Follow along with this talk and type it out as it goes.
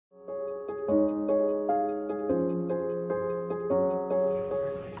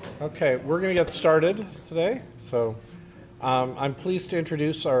Okay, we're going to get started today. I'm pleased to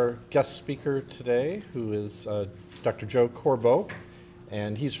introduce our guest speaker today, who is Dr. Joe Corbo,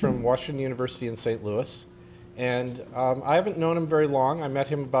 and he's from Washington University in St. Louis. And I haven't known him very long. I met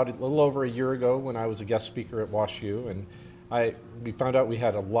him about a little over a year ago when I was a guest speaker at WashU, and we found out we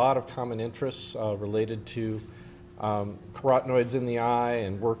had a lot of common interests related to carotenoids in the eye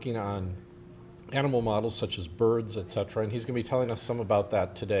and working on animal models such as birds, etc. And he's going to be telling us some about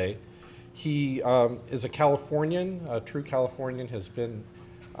that today. He is a Californian, a true Californian,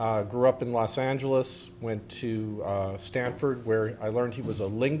 grew up in Los Angeles, went to Stanford, where I learned he was a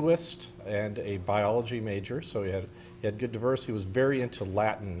linguist and a biology major, so he had good diversity. He was very into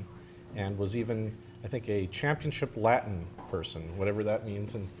Latin and was even, I think, a championship Latin person, whatever that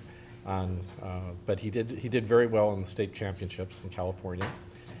means. But he did very well in the state championships in California.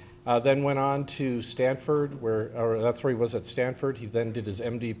 Then went on to Stanford, that's where he was at Stanford. He then did his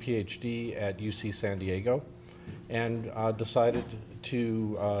MD, PhD at UC San Diego, and decided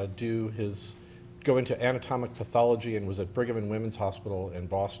to go into anatomic pathology, and was at Brigham and Women's Hospital in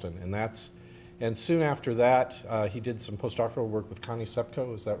Boston. And soon after that, he did some postdoctoral work with Connie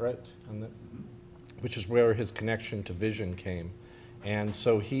Sepko, is that right? Which is where his connection to vision came. And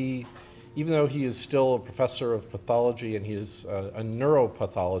so even though he is still a professor of pathology and he is a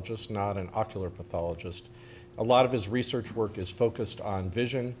neuropathologist, not an ocular pathologist, a lot of his research work is focused on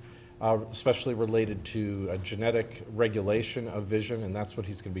vision, especially related to genetic regulation of vision, and that's what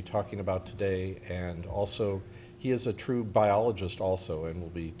he's going to be talking about today. And also, he is a true biologist also, and will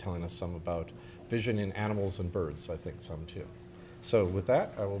be telling us some about vision in animals and birds, I think some too. So with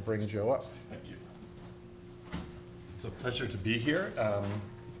that, I will bring Joe up. Thank you. It's a pleasure to be here.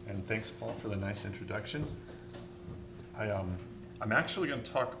 And thanks, Paul, for the nice introduction. I'm actually going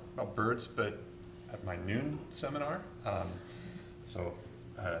to talk about birds, but at my noon seminar. So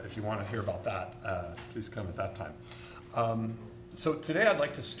if you want to hear about that, please come at that time. So today I'd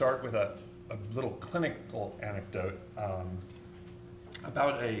like to start with a little clinical anecdote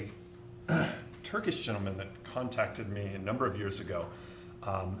about a Turkish gentleman that contacted me a number of years ago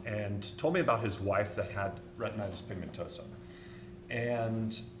and told me about his wife that had retinitis pigmentosa.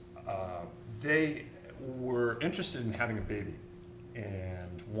 And they were interested in having a baby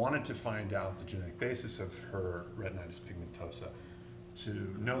and wanted to find out the genetic basis of her retinitis pigmentosa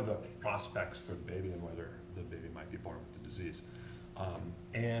to know the prospects for the baby and whether the baby might be born with the disease.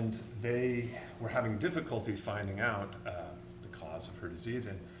 And they were having difficulty finding out the cause of her disease,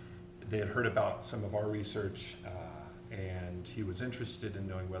 and they had heard about some of our research, and he was interested in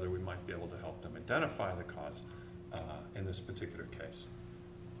knowing whether we might be able to help them identify the cause in this particular case.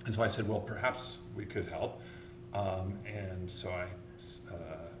 And so I said, well, perhaps we could help. And so I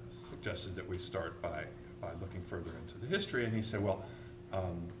suggested that we start by looking further into the history. And he said, well,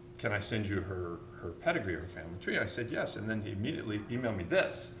 can I send you her pedigree or family tree? I said, yes. And then he immediately emailed me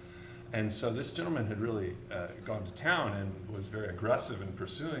this. And so this gentleman had really gone to town and was very aggressive in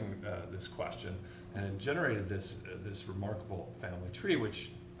pursuing this question, and it generated this remarkable family tree,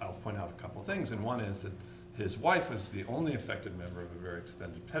 which I'll point out a couple of things. And one is that his wife was the only affected member of a very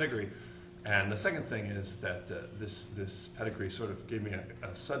extended pedigree. And the second thing is that this pedigree sort of gave me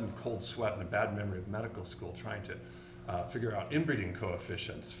a sudden cold sweat and a bad memory of medical school trying to figure out inbreeding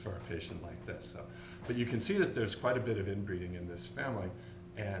coefficients for a patient like this. But you can see that there's quite a bit of inbreeding in this family.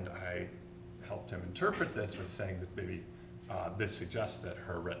 And I helped him interpret this by saying that maybe this suggests that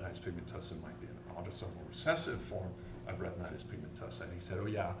her retinitis pigmentosa might be an autosomal recessive form of retinitis pigmentosa. And he said, oh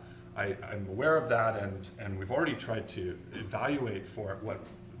yeah, I'm aware of that, and we've already tried to evaluate for what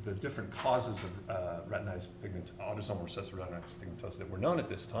the different causes of autosomal recessive retinitis pigmentosa that were known at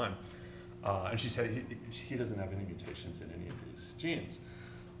this time. And she said he doesn't have any mutations in any of these genes.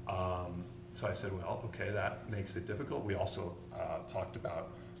 So I said, well, okay, that makes it difficult. We also talked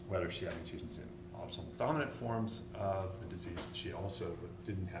about whether she had mutations in autosomal dominant forms of the disease. She also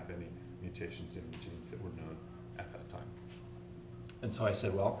didn't have any mutations in the genes that were known at that time. And so I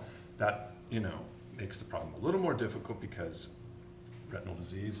said, well, that makes the problem a little more difficult because retinal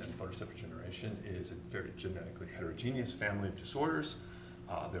disease and photoreceptor generation is a very genetically heterogeneous family of disorders.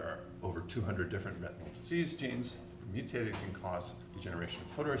 There are over 200 different retinal disease genes. Mutated can cause degeneration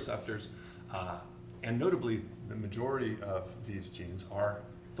of photoreceptors. And notably, the majority of these genes are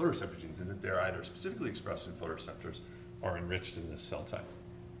photoreceptor genes, in that they're either specifically expressed in photoreceptors or enriched in this cell type.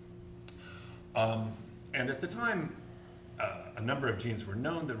 And at the time, a number of genes were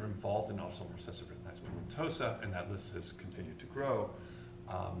known that were involved in autosomal recessive retinitis pigmentosa, and that list has continued to grow.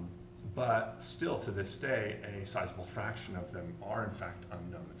 But still, to this day, a sizable fraction of them are in fact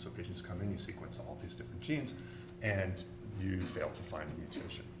unknown. So patients come in, you sequence all these different genes, and you fail to find a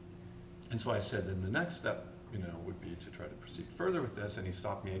mutation. And so I said, then the next step, would be to try to proceed further with this. And he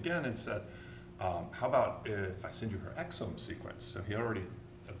stopped me again and said, how about if I send you her exome sequence? So he already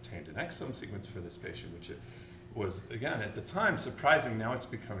obtained an exome sequence for this patient, which it was, again, at the time, surprising. Now it's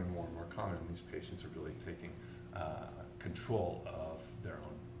becoming more and more common, and these patients are really taking control of their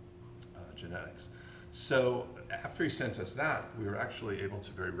own genetics. So after he sent us that, we were actually able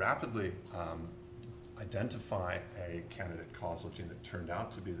to very rapidly identify a candidate causal gene that turned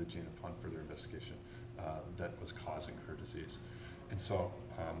out to be the gene upon further investigation that was causing her disease. And so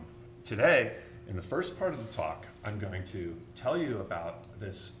today, in the first part of the talk, I'm going to tell you about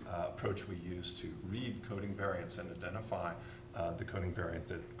this approach we use to read coding variants and identify the coding variant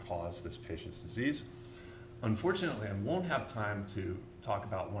that caused this patient's disease. Unfortunately, I won't have time to talk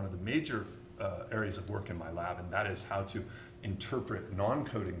about one of the major areas of work in my lab, and that is how to interpret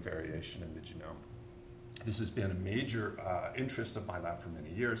non-coding variation in the genome. This has been a major interest of my lab for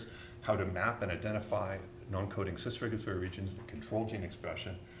many years, how to map and identify non-coding cis-regulatory regions that control gene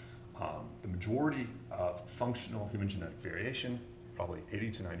expression. The majority of functional human genetic variation, probably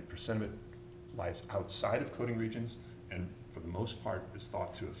 80 to 90% of it, lies outside of coding regions, and for the most part is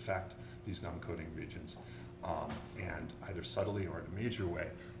thought to affect these non-coding regions, and either subtly or in a major way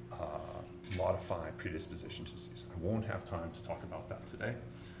modify predisposition to disease. I won't have time to talk about that today.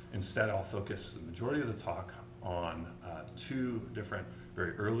 Instead, I'll focus the majority of the talk on two different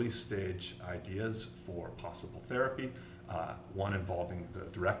very early stage ideas for possible therapy. One involving the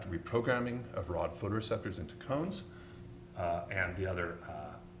direct reprogramming of rod photoreceptors into cones, and the other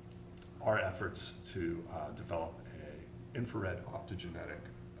are efforts to develop an infrared optogenetic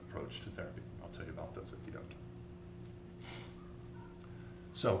approach to therapy. I'll tell you about those at the end.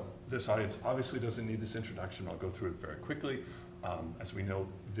 So this audience obviously doesn't need this introduction. I'll go through it very quickly. As we know,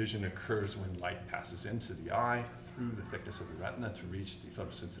 vision occurs when light passes into the eye through the thickness of the retina to reach the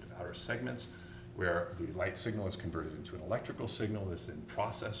photosensitive outer segments, where the light signal is converted into an electrical signal that's then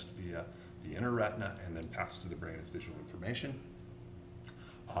processed via the inner retina and then passed to the brain as visual information.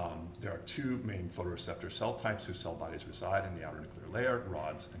 There are two main photoreceptor cell types whose cell bodies reside in the outer nuclear layer,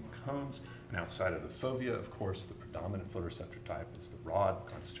 rods and cones. And outside of the fovea, of course, the predominant photoreceptor type is the rod,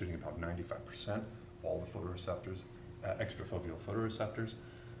 constituting about 95% of all the photoreceptors, extrafoveal photoreceptors.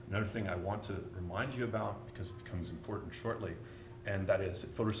 Another thing I want to remind you about, because it becomes important shortly, and that is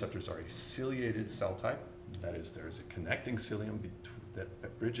that photoreceptors are a ciliated cell type. That is, there is a connecting cilium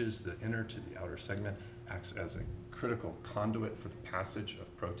that bridges the inner to the outer segment, acts as a critical conduit for the passage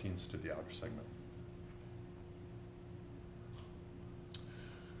of proteins to the outer segment.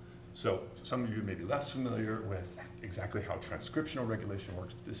 So some of you may be less familiar with exactly how transcriptional regulation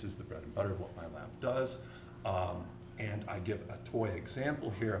works. This is the bread and butter of what my lab does. And I give a toy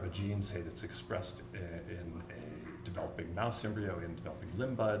example here of a gene, say, that's expressed in a developing mouse embryo, in developing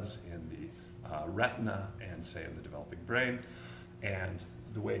limb buds, in the retina, and say in the developing brain. And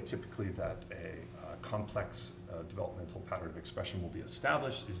the way typically that a complex developmental pattern of expression will be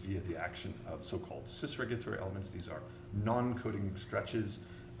established is via the action of so-called cis-regulatory elements. These are non-coding stretches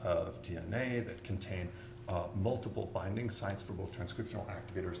of DNA that contain multiple binding sites for both transcriptional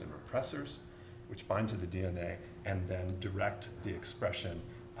activators and repressors, which bind to the DNA and then direct the expression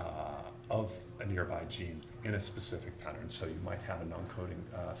of a nearby gene in a specific pattern. So you might have a non-coding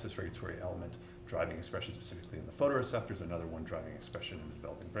cis-regulatory element driving expression specifically in the photoreceptors, another one driving expression in the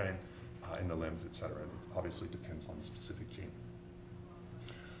developing brain, in the limbs, et cetera. And it obviously depends on the specific gene.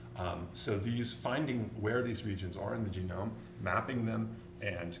 So these finding where these regions are in the genome, mapping them,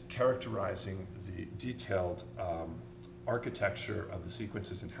 and characterizing the detailed architecture of the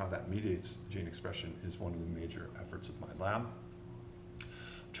sequences and how that mediates gene expression is one of the major efforts of my lab.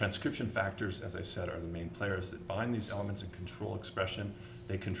 Transcription factors, as I said, are the main players that bind these elements and control expression.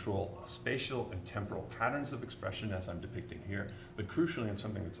 They control spatial and temporal patterns of expression, as I'm depicting here, but crucially, and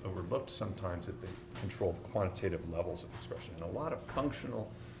something that's overlooked sometimes, that they control the quantitative levels of expression. And a lot of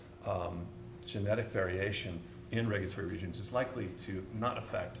functional genetic variation in regulatory regions is likely to not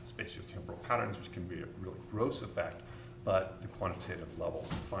affect spatiotemporal patterns, which can be a really gross effect, but the quantitative levels,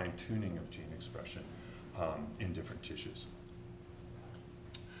 the fine-tuning of gene expression in different tissues.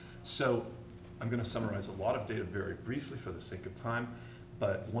 So I'm going to summarize a lot of data very briefly for the sake of time,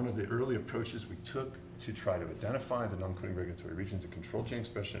 but one of the early approaches we took to try to identify the non-coding regulatory regions that control gene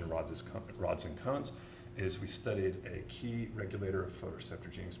expression in rods and cones is we studied a key regulator of photoreceptor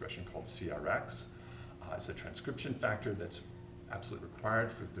gene expression called CRX. It's a transcription factor that's absolutely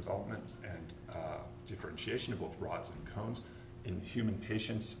required for the development and differentiation of both rods and cones. In human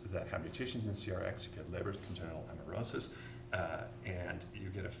patients that have mutations in CRX, you get Leber's congenital amaurosis. and you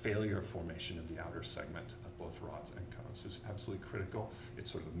get a failure formation of the outer segment of both rods and cones. It's absolutely critical.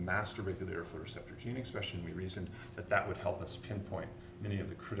 It's sort of a master regulator of photoreceptor gene expression. We reasoned that that would help us pinpoint many of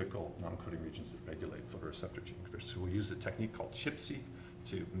the critical non-coding regions that regulate photoreceptor gene expression. So we used a technique called ChIP-seq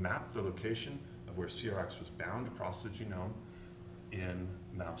to map the location of where CRX was bound across the genome in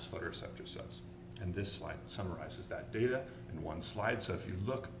mouse photoreceptor cells. And this slide summarizes that data in one slide. So if you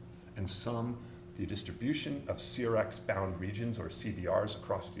look and sum the distribution of CRX-bound regions, or CBRs,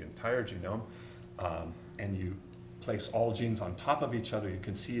 across the entire genome, and you place all genes on top of each other, you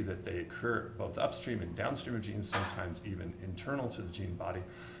can see that they occur both upstream and downstream of genes, sometimes even internal to the gene body.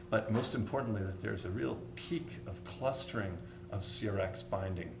 But most importantly, that there's a real peak of clustering of CRX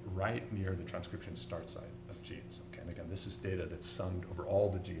binding right near the transcription start site of genes. Okay, and again, this is data that's summed over all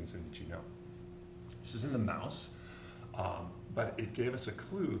the genes in the genome. This is in the mouse, but it gave us a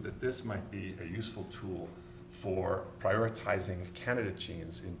clue that this might be a useful tool for prioritizing candidate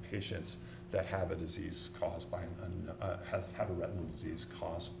genes in patients that have a disease caused by have a retinal disease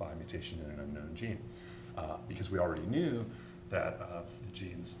caused by mutation in an unknown gene. Because we already knew that of the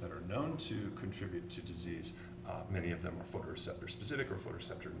genes that are known to contribute to disease, many of them are photoreceptor specific or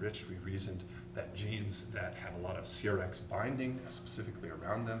photoreceptor enriched. We reasoned that genes that have a lot of CRX binding specifically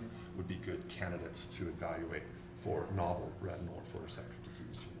around them would be good candidates to evaluate for novel retinal or photoreceptor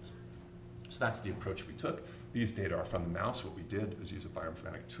disease genes. So that's the approach we took. These data are from the mouse. What we did was use a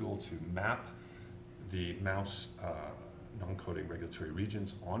bioinformatic tool to map the mouse non-coding regulatory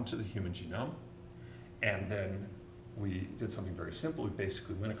regions onto the human genome. And then we did something very simple. We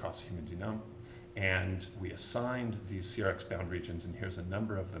basically went across the human genome and we assigned these CRX-bound regions, and here's a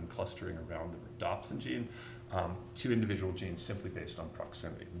number of them clustering around the rhodopsin gene, to individual genes simply based on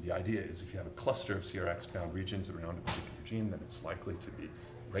proximity. And the idea is if you have a cluster of CRX-bound regions around a particular gene, then it's likely to be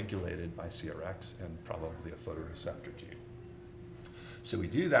regulated by CRX and probably a photoreceptor gene. So we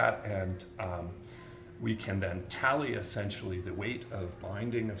do that, and we can then tally essentially the weight of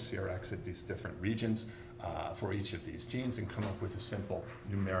binding of CRX at these different regions for each of these genes and come up with a simple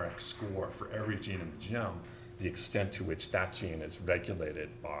numeric score for every gene in the genome, the extent to which that gene is regulated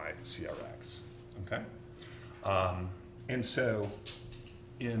by CRX. Okay? And so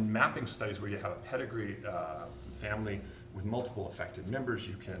in mapping studies where you have a pedigree family with multiple affected members,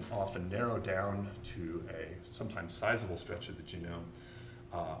 you can often narrow down to a sometimes sizable stretch of the genome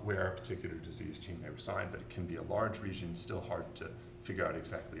where a particular disease gene may reside, but it can be a large region, still hard to figure out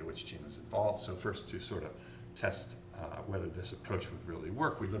exactly which gene is involved. So first, to sort of test whether this approach would really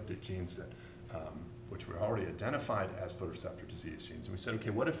work, we looked at genes that which were already identified as photoreceptor disease genes. And we said, okay,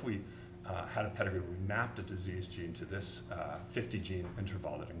 what if we had a pedigree where we mapped a disease gene to this 50 gene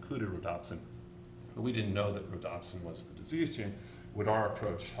interval that included rhodopsin, but we didn't know that rhodopsin was the disease gene? Would our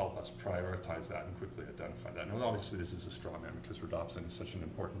approach help us prioritize that and quickly identify that? And obviously this is a straw man because rhodopsin is such an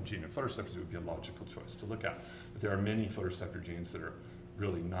important gene in photoreceptors, it would be a logical choice to look at. But there are many photoreceptor genes that are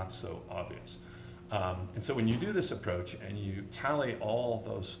really not so obvious. And so when you do this approach and you tally all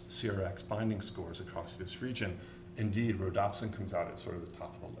those CRX binding scores across this region, indeed rhodopsin comes out at sort of the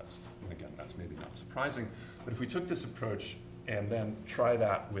top of the list. And again, that's maybe not surprising. But if we took this approach and then try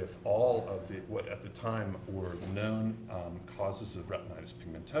that with all of the, what at the time were known causes of retinitis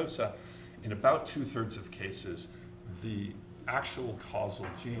pigmentosa, in about 2/3 of cases, the actual causal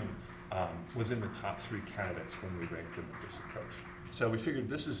gene was in the top 3 candidates when we ranked them with this approach. So we figured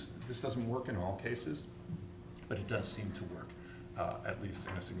this doesn't work in all cases, but it does seem to work, at least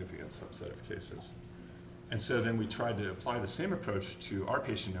in a significant subset of cases. And so then we tried to apply the same approach to our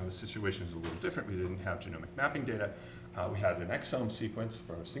patient. Now the situation is a little different. We didn't have genomic mapping data. We had an exome sequence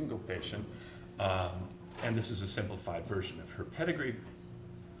for a single patient, and this is a simplified version of her pedigree,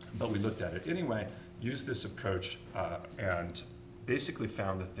 but we looked at it anyway, used this approach, and basically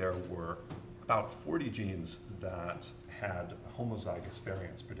found that there were about 40 genes that had homozygous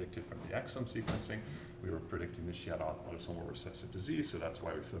variants predicted from the exome sequencing. We were predicting that she had autosomal recessive disease, so that's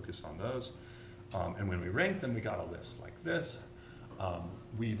why we focused on those. And when we ranked them, we got a list like this.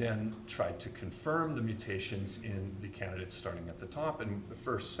 We then tried to confirm the mutations in the candidates starting at the top, and the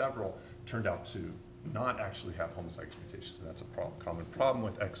first several turned out to not actually have homozygous mutations, and that's a common problem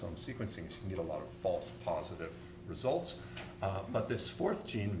with exome sequencing, is you can get a lot of false positive results. But this 4th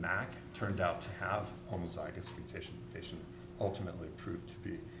gene, MAC, turned out to have homozygous mutation. The patient ultimately proved to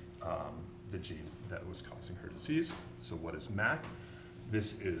be the gene that was causing her disease. So what is MAC?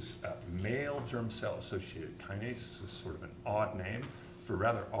 This is a male germ cell associated kinase. This is sort of an odd name for a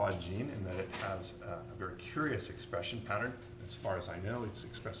rather odd gene in that it has a very curious expression pattern. As far as I know, it's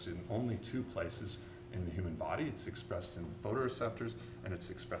expressed in only 2 places in the human body. It's expressed in the photoreceptors, and it's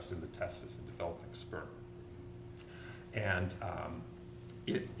expressed in the testis in developing sperm. And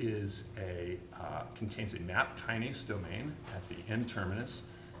it is contains a MAP kinase domain at the N-terminus,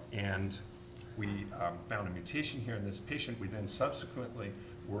 and we found a mutation here in this patient. We then subsequently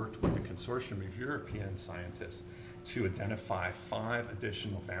worked with a consortium of European scientists to identify 5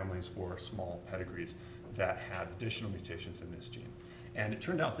 additional families or small pedigrees that had additional mutations in this gene. And it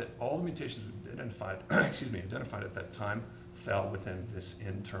turned out that all the mutations identified, identified at that time fell within this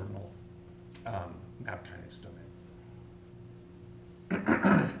N-terminal MAP kinase domain.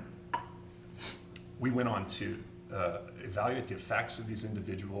 We went on to evaluate the effects of these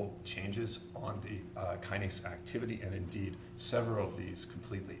individual changes on the kinase activity, and indeed several of these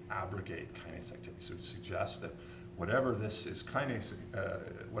completely abrogate kinase activity. So it suggests that whatever this kinase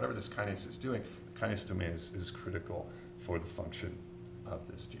is doing, the kinase domain is critical for the function of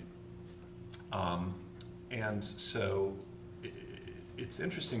this gene. And so it's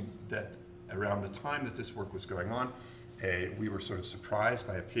interesting that around the time that this work was going on, we were sort of surprised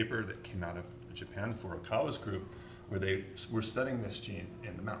by a paper that came out of Japan, Furukawa's group, where they were studying this gene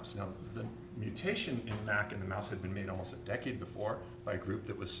in the mouse. Now, the mutation in MAC in the mouse had been made almost a decade before by a group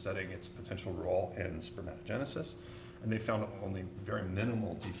that was studying its potential role in spermatogenesis, and they found only very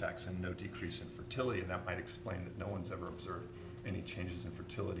minimal defects and no decrease in fertility, and that might explain that no one's ever observed any changes in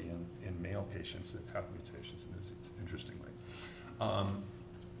fertility in male patients that have mutations in disease, interestingly.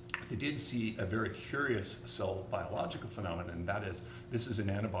 They did see a very curious cell biological phenomenon, and that is this is an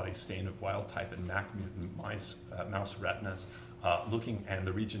antibody stain of wild type and MAC mutant mouse retinas, looking at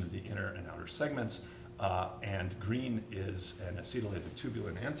the region of the inner and outer segments, and green is an acetylated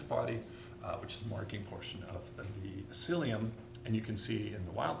tubulin antibody, which is the marking portion of the cilium, and you can see in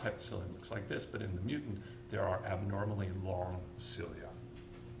the wild type the cilium looks like this, but in the mutant there are abnormally long cilia,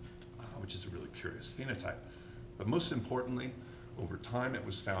 which is a really curious phenotype. But most importantly, over time it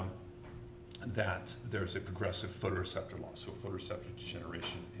was found that there's a progressive photoreceptor loss, so photoreceptor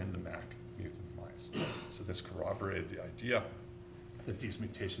degeneration in the MAC mutant mice. So this corroborated the idea that these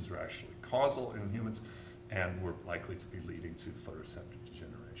mutations were actually causal in humans and were likely to be leading to photoreceptor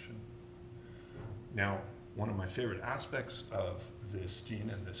degeneration. Now, one of my favorite aspects of this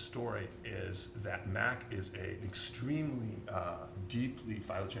gene and this story is that MAC is an extremely deeply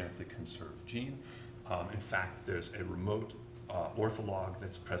phylogenetically conserved gene. In fact, there's a remote ortholog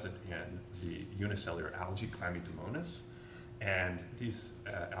that's present in the unicellular algae Chlamydomonas, and these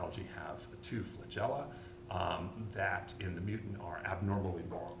algae have 2 flagella that in the mutant are abnormally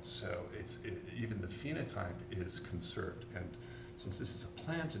long. So even the phenotype is conserved. And since this is a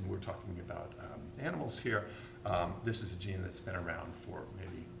plant and we're talking about animals here, this is a gene that's been around for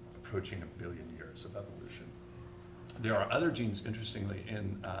maybe approaching 1 billion years of evolution. There are other genes, interestingly,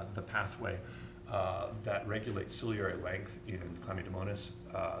 in the pathway that regulate ciliary length in Chlamydomonas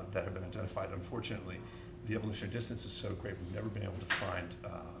that have been identified. Unfortunately, the evolutionary distance is so great, we've never been able to find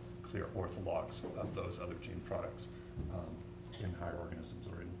clear orthologs of those other gene products in higher organisms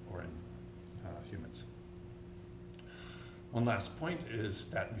or in humans. One last point is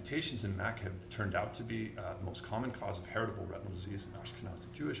that mutations in MAC have turned out to be the most common cause of heritable retinal disease in Ashkenazi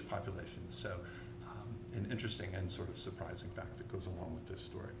Jewish populations. So an interesting and sort of surprising fact that goes along with this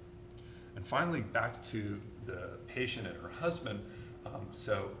story. And finally, back to the patient and her husband.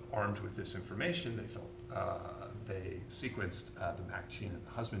 So armed with this information, they sequenced the MAC gene, and the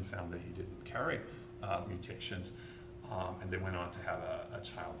husband found that he didn't carry mutations, and they went on to have a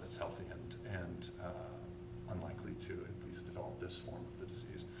child that's healthy and unlikely to at least develop this form of the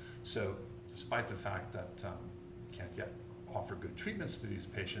disease. So despite the fact that we can't yet offer good treatments to these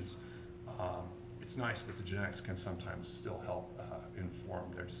patients, it's nice that the genetics can sometimes still help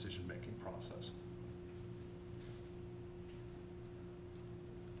inform their decision-making process.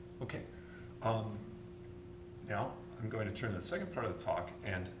 Okay, now I'm going to turn to the second part of the talk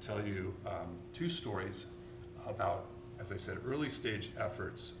and tell you 2 stories about, as I said, early stage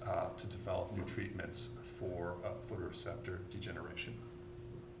efforts to develop new treatments for photoreceptor degeneration.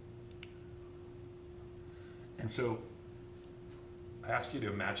 And so I ask you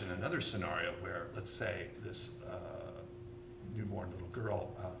to imagine another scenario where, let's say, this newborn little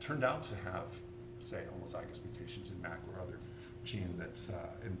girl turned out to have, say, homozygous mutations in MAC or other gene that's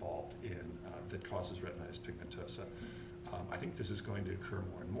involved in, that causes retinitis pigmentosa. I think this is going to occur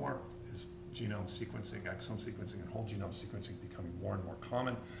more and more as genome sequencing, exome sequencing, and whole genome sequencing becoming more and more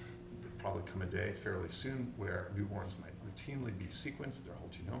common. There'll probably come a day fairly soon where newborns might routinely be sequenced, their whole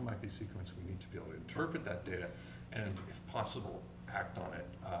genome might be sequenced. We need to be able to interpret that data and, if possible, act on it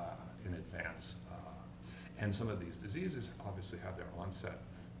in advance. And some of these diseases obviously have their onset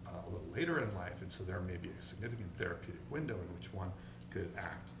a little later in life, and so there may be a significant therapeutic window in which one could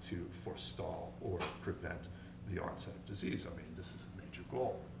act to forestall or prevent the onset of disease. I mean, this is a major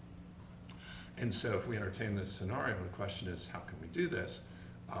goal. And so if we entertain this scenario, the question is, how can we do this?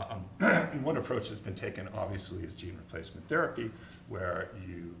 And one approach that's been taken, obviously, is gene replacement therapy, where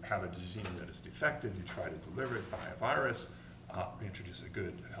you have a gene that is defective, you try to deliver it by a virus, introduce a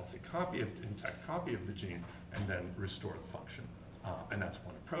good, healthy copy, intact copy of the gene, and then restore the function. And that's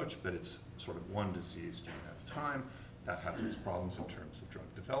one approach, but it's sort of one disease gene at a time. That has its problems in terms of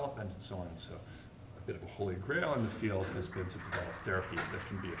drug development and so on. So a bit of a holy grail in the field has been to develop therapies that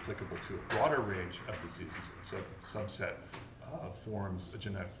can be applicable to a broader range of diseases, so a subset of forms,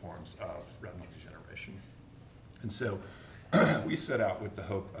 genetic forms of retinal degeneration. And so we set out with the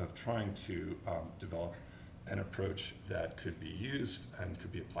hope of trying to develop an approach that could be used and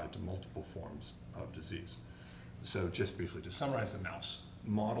could be applied to multiple forms of disease. So just briefly to summarize the mouse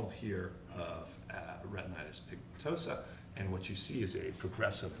model here of retinitis pigmentosa, and what you see is a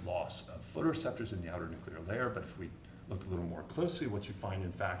progressive loss of photoreceptors in the outer nuclear layer, but if we look a little more closely, what you find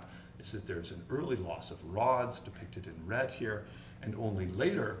in fact is that there's an early loss of rods depicted in red here, and only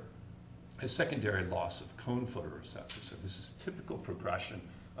later a secondary loss of cone photoreceptors. So this is a typical progression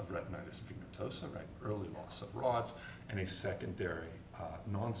of retinitis pigmentosa, right? Early loss of rods and a secondary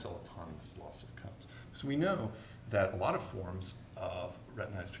non-cell autonomous loss of cones. So we know that a lot of forms of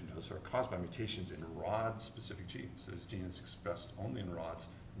retinitis pigmentosa are caused by mutations in rod-specific genes. Those genes expressed only in rods,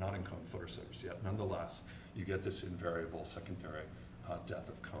 not in cone photoreceptors yet. Nonetheless, you get this invariable secondary death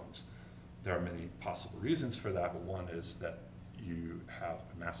of cones. There are many possible reasons for that, but one is that you have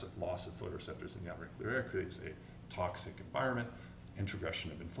a massive loss of photoreceptors in the outer nuclear layer, creates a toxic environment,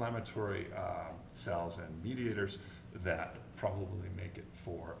 introgression of inflammatory cells and mediators that probably make it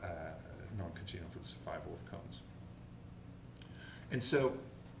for non-congenial for the survival of cones. And so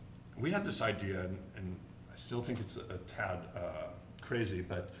we had this idea, and I still think it's a tad crazy,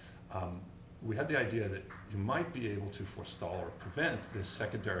 but we had the idea that you might be able to forestall or prevent this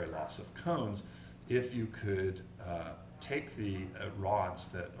secondary loss of cones if you could take the rods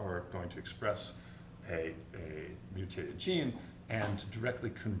that are going to express a mutated gene and directly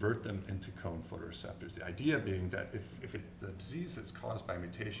convert them into cone photoreceptors. The idea being that if it's the disease that's caused by a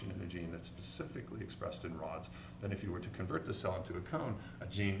mutation in a gene that's specifically expressed in rods, then if you were to convert the cell into a cone,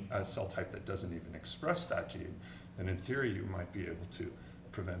 a cell type that doesn't even express that gene, then in theory you might be able to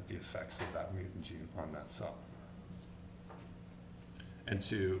prevent the effects of that mutant gene on that cell. And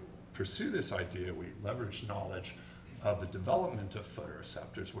to pursue this idea, we leverage knowledge of the development of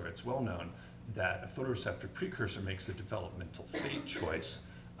photoreceptors, where it's well known that a photoreceptor precursor makes a developmental fate choice,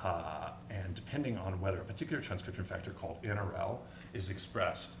 and depending on whether a particular transcription factor called NRL is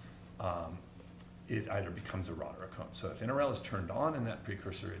expressed, it either becomes a rod or a cone. So if NRL is turned on in that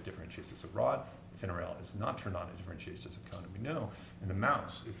precursor, it differentiates as a rod. If NRL is not turned on, it differentiates as a cone. And we know in the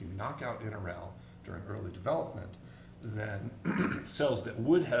mouse, if you knock out NRL during early development, then cells that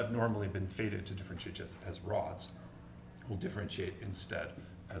would have normally been fated to differentiate as rods will differentiate instead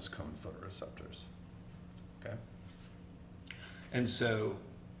as cone photoreceptors. Okay? And so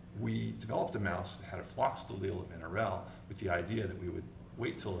we developed a mouse that had a floxed allele of NRL with the idea that we would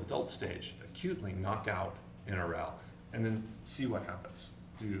wait till adult stage, acutely knock out NRL, and then see what happens.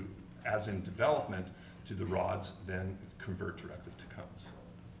 As in development, do the rods then convert directly to cones?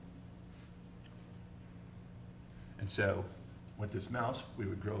 And so with this mouse, we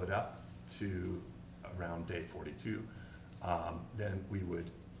would grow it up to around day 42. Then we would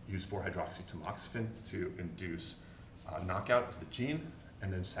use 4-hydroxytamoxifen to induce knockout of the gene,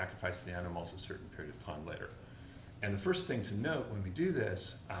 and then sacrifice the animals a certain period of time later. And the first thing to note when we do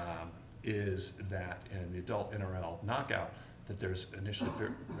this is that in the adult NRL knockout, that there's initially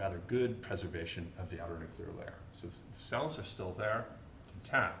rather good preservation of the outer nuclear layer. So the cells are still there,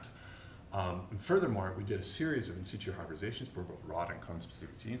 intact. And furthermore, we did a series of in situ hybridizations for both rod and cone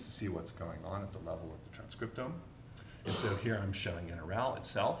specific genes to see what's going on at the level of the transcriptome. And so here I'm showing NRL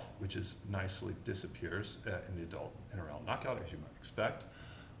itself, which is nicely disappears in the adult NRL knockout, as you might expect.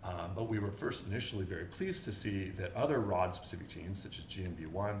 But we were first initially very pleased to see that other rod-specific genes, such as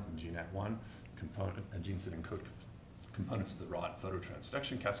GNB1 and GNAT1, genes that encode components of the rod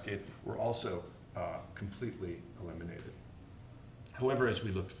phototransduction cascade, were also completely eliminated. However, as we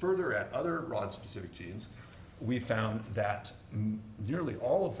looked further at other rod-specific genes, we found that nearly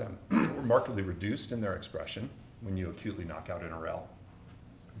all of them were markedly reduced in their expression when you acutely knock out NRL,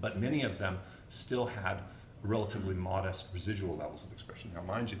 but many of them still had relatively modest residual levels of expression. Now,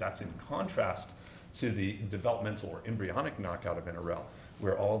 mind you, that's in contrast to the developmental or embryonic knockout of NRL,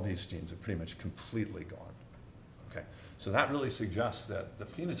 where all of these genes are pretty much completely gone. Okay, so that really suggests that the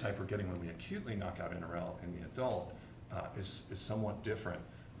phenotype we're getting when we acutely knock out NRL in the adult is somewhat different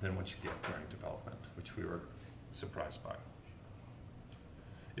than what you get during development, which we were surprised by.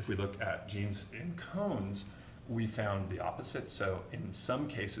 If we look at genes in cones, we found the opposite. So in some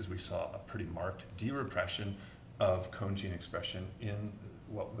cases, we saw a pretty marked de-repression of cone gene expression in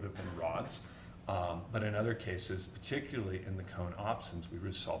what would have been rods. But in other cases, particularly in the cone opsins, we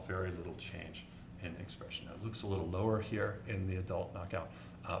really saw very little change in expression. Now, it looks a little lower here in the adult knockout,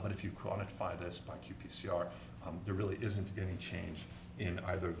 but if you quantify this by qPCR, there really isn't any change in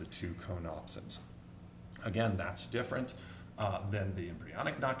either of the two cone opsins. Again, that's different than the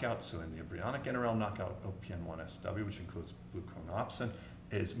embryonic knockout. So in the embryonic NRL knockout, OPN1SW, which includes blue cone opsin,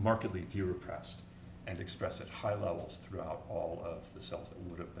 is markedly de-repressed and expressed at high levels throughout all of the cells that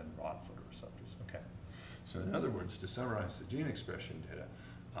would have been rod photoreceptors. Okay. So in other words, to summarize the gene expression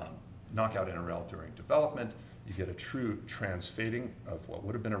data, knockout NRL during development, you get a true transfading of what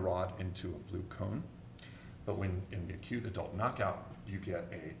would have been a rod into a blue cone. But when in the acute adult knockout, you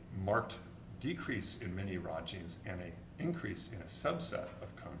get a marked decrease in many rod genes and an increase in a subset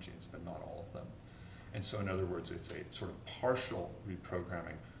of cone genes, but not all of them. And so in other words, it's a sort of partial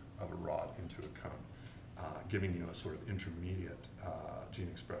reprogramming of a rod into a cone, giving you a sort of intermediate gene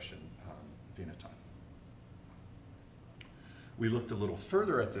expression phenotype. We looked a little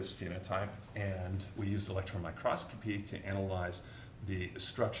further at this phenotype, and we used electron microscopy to analyze the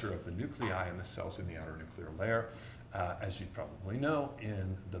structure of the nuclei in the cells in the outer nuclear layer. As you probably know,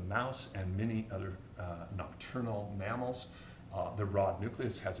 in the mouse and many other nocturnal mammals, the rod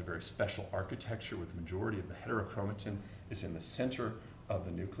nucleus has a very special architecture, with the majority of the heterochromatin is in the center of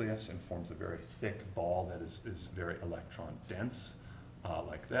the nucleus and forms a very thick ball that is very electron dense,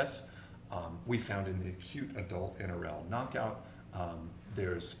 like this. We found in the acute adult NRL knockout,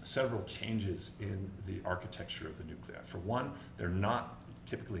 there's several changes in the architecture of the nuclei. For one, they're not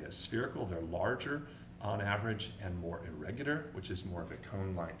typically as spherical, they're larger on average and more irregular, which is more of a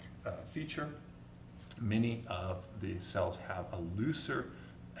cone-like feature. Many of the cells have a looser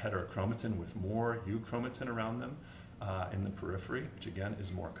heterochromatin with more euchromatin around them in the periphery, which again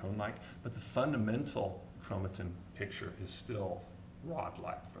is more cone-like, but the fundamental chromatin picture is still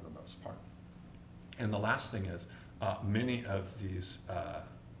rod-like for the most part. And the last thing is, many of these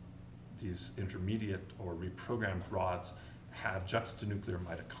intermediate or reprogrammed rods have juxtanuclear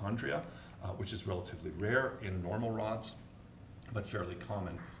mitochondria, which is relatively rare in normal rods, but fairly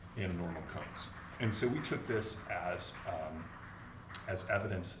common in normal cones. And so we took this as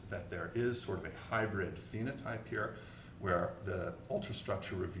evidence that there is sort of a hybrid phenotype here, where the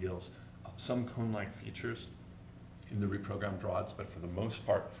ultrastructure reveals some cone-like features in the reprogrammed rods, but for the most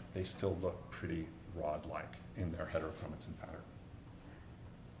part, they still look pretty rod-like in their heterochromatin pattern.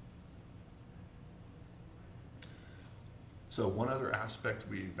 So one other aspect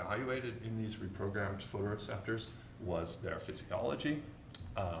we evaluated in these reprogrammed photoreceptors was their physiology,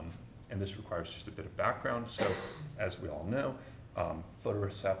 and this requires just a bit of background. So as we all know,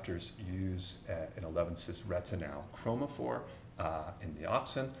 photoreceptors use an 11-cis retinal chromophore in the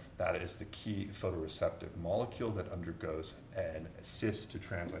opsin. That is the key photoreceptive molecule that undergoes an cis to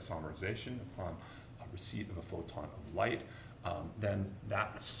trans-isomerization upon receipt of a photon of light. Then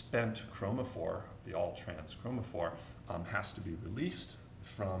that spent chromophore, the all-trans chromophore, has to be released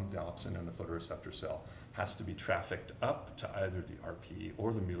from the opsin and the photoreceptor cell, has to be trafficked up to either the RPE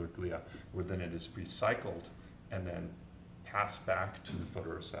or the Mueller glia, where then it is recycled and then passed back to the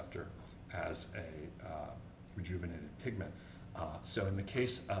photoreceptor as a rejuvenated pigment. So in the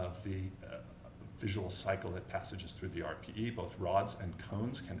case of the visual cycle that passages through the RPE, both rods and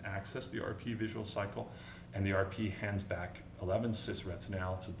cones can access the RPE visual cycle, and the RPE hands back 11-cis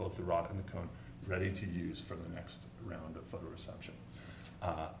retinal to both the rod and the cone, ready to use for the next round of photoreception.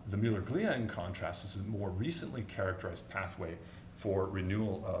 The Mueller glia, in contrast, is a more recently characterized pathway for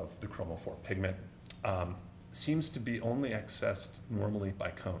renewal of the chromophore pigment. Seems to be only accessed normally by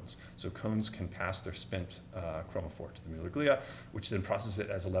cones. So cones can pass their spent chromophore to the Mueller glia, which then processes it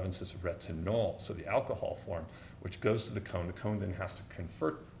as 11-cis retinol, so the alcohol form, which goes to the cone. The cone then has to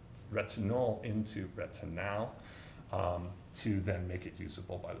convert retinol into retinal to then make it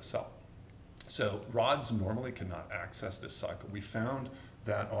usable by the cell. So rods normally cannot access this cycle. We found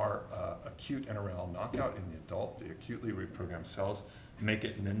that our acute NRL knockout in the adult, the acutely reprogrammed cells, make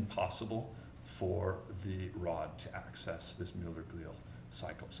it impossible for the rod to access this Mueller glial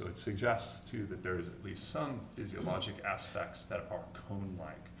cycle. So it suggests too that there is at least some physiologic aspects that are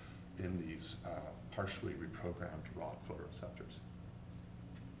cone-like in these partially reprogrammed rod photoreceptors.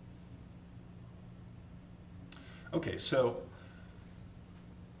 Okay, so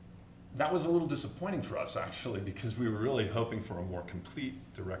that was a little disappointing for us, actually, because we were really hoping for a more complete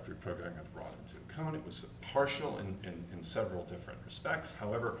direct reprogramming of the rod into a cone. It was partial in several different respects.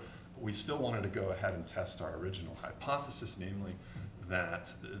 However, we still wanted to go ahead and test our original hypothesis, namely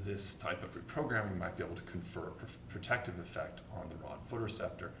that this type of reprogramming might be able to confer a protective effect on the rod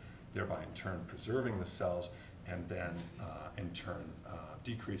photoreceptor, thereby in turn preserving the cells, and then in turn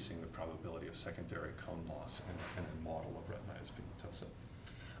decreasing the probability of secondary cone loss in a model of retinitis pigmentosa.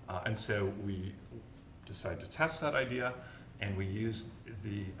 And so we decided to test that idea, and we used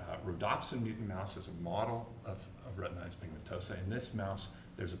the rhodopsin mutant mouse as a model of retinitis pigmentosa. In this mouse,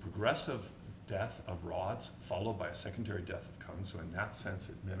 there's a progressive death of rods followed by a secondary death of cones. So in that sense,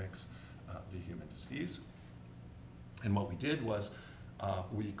 it mimics the human disease. And what we did was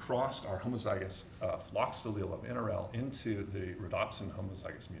we crossed our homozygous flox allele of NRL into the rhodopsin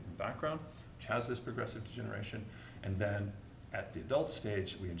homozygous mutant background, which has this progressive degeneration. And then at the adult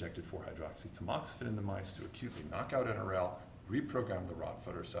stage, we injected 4-hydroxytamoxifen in the mice to acutely knock out NRL, reprogram the rod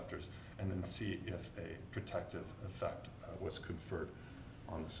photoreceptors, and then see if a protective effect was conferred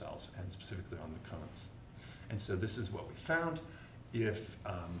on the cells, and specifically on the cones. And so this is what we found. If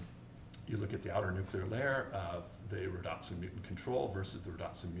you look at the outer nuclear layer of the rhodopsin mutant control versus the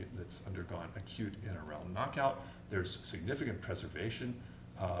rhodopsin mutant that's undergone acute NRL knockout, there's significant preservation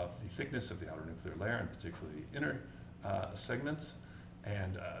of the thickness of the outer nuclear layer, and particularly the inner segments,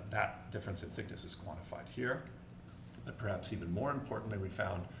 and that difference in thickness is quantified here. But perhaps even more importantly, we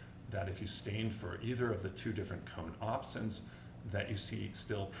found that if you stain for either of the two different cone opsins, that you see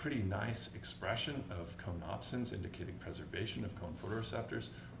still pretty nice expression of cone opsins, indicating preservation of cone photoreceptors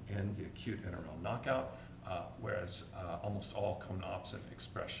in the acute NRL knockout, whereas almost all cone opsin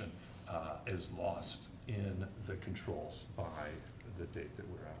expression is lost in the controls by the date that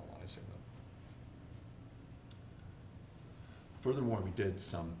we're analyzing them. Furthermore, we did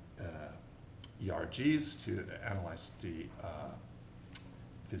some ERGs to analyze the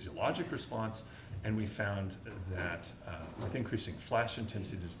physiologic response, and we found that with increasing flash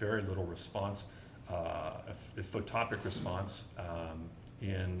intensity, there's very little response, a photopic response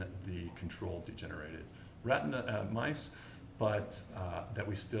in the controlled degenerated retina mice, but that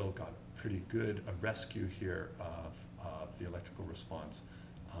we still got pretty good a rescue here of the electrical response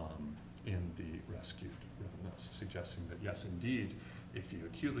in the rescued retinas, suggesting that yes, indeed, if you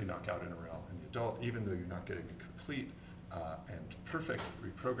acutely knock out NRL in the adult, even though you're not getting a complete and perfect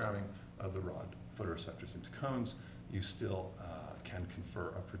reprogramming of the rod photoreceptors into cones, you still can confer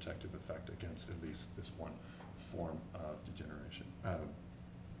a protective effect against at least this one form of degeneration,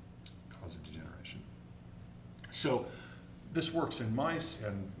 cause of degeneration. So this works in mice,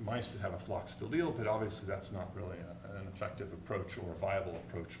 and mice that have a floxed allele, but obviously that's not really an effective approach or a viable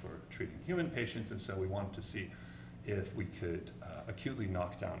approach for treating human patients, and so we wanted to see if we could acutely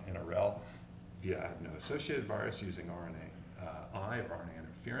knock down NRL via adeno-associated virus using RNA-I or RNA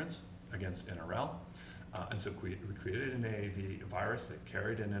interference against NRL. And so we created an AAV virus that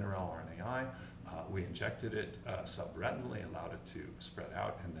carried an NRL RNA-I. We injected it subretinally, allowed it to spread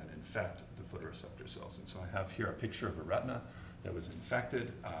out and then infect the photoreceptor cells. And so I have here a picture of a retina that was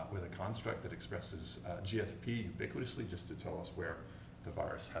infected with a construct that expresses GFP ubiquitously, just to tell us where the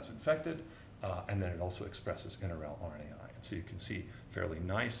virus has infected. And then it also expresses NRL RNA-I. And so you can see fairly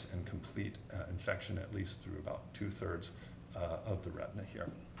nice and complete infection, at least through about 2/3 of the retina here.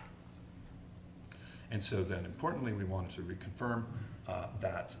 And so then importantly, we wanted to reconfirm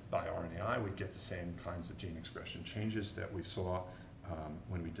that by RNA-I, we get the same kinds of gene expression changes that we saw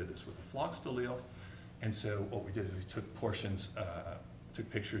when we did this with the floxed allele. And so what we did is we took portions, took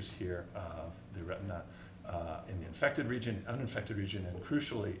pictures here of the retina in the infected region, uninfected region, and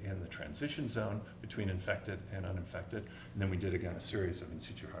crucially in the transition zone between infected and uninfected. And then we did again a series of in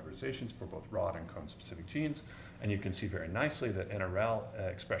situ hybridizations for both rod and cone specific genes. And you can see very nicely that NRL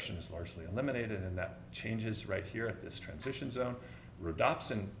expression is largely eliminated, and that changes right here at this transition zone.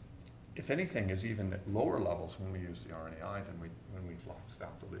 Rhodopsin, if anything, is even at lower levels when we use the RNA-I than when we floxed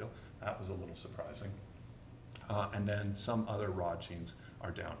out the allele. That was a little surprising. And then some other rod genes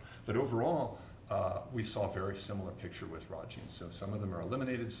are down. But overall, we saw a very similar picture with rod genes. So some of them are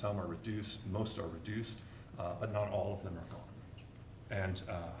eliminated, some are reduced, most are reduced, but not all of them are gone. And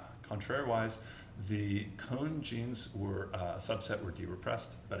contrary-wise, the cone genes were, a subset were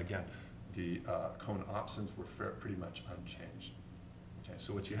de-repressed, but again, the cone opsins were pretty much unchanged. Okay,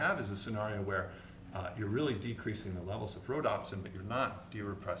 so what you have is a scenario where you're really decreasing the levels of rhodopsin, but you're not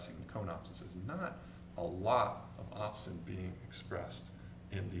de-repressing the cone opsins. So there's not a lot of opsin being expressed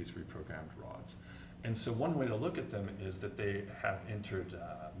in these reprogrammed rods. And so one way to look at them is that they have entered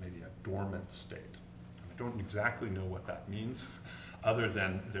maybe a dormant state. I don't exactly know what that means, other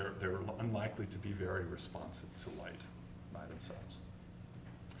than they're unlikely to be very responsive to light by themselves.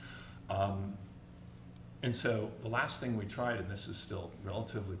 And so the last thing we tried, and this is still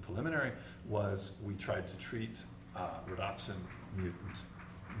relatively preliminary, was we tried to treat rhodopsin mutant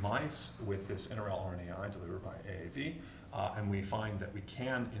mice with this NRL RNAi delivered by AAV, and we find that we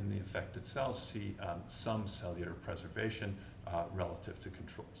can, in the affected cells, see some cellular preservation relative to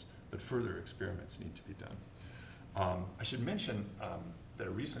controls. But further experiments need to be done. I should mention that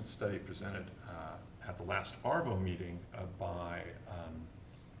a recent study presented at the last ARVO meeting by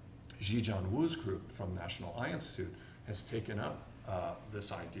Zhijian Wu's group from National Eye Institute has taken up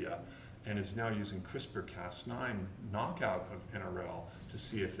this idea and is now using CRISPR-Cas9 knockout of NRL to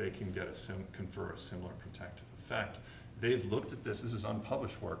see if they can get confer a similar protective effect. They've looked at this is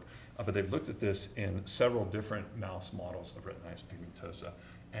unpublished work, but they've looked at this in several different mouse models of retinitis pigmentosa,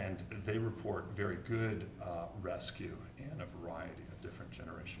 and they report very good rescue in a variety of different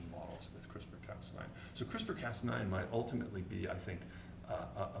generation models with CRISPR-Cas9. So CRISPR-Cas9 might ultimately be, I think,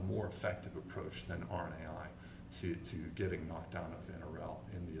 a more effective approach than RNAi to getting knockdown of NRL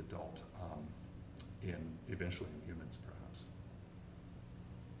in the adult, eventually in humans, perhaps.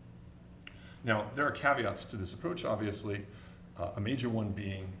 Now, there are caveats to this approach, obviously, a major one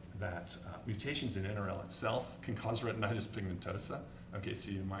being that mutations in NRL itself can cause retinitis pigmentosa. Okay,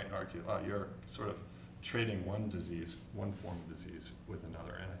 so you might argue, oh, you're sort of trading one disease, one form of disease with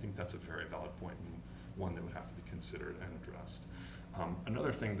another, and I think that's a very valid point and one that would have to be considered and addressed.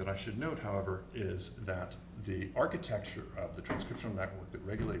 Another thing that I should note, however, is that the architecture of the transcriptional network that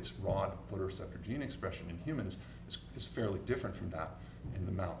regulates rod photoreceptor gene expression in humans is fairly different from that in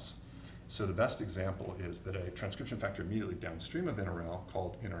the mouse. So the best example is that a transcription factor immediately downstream of NRL,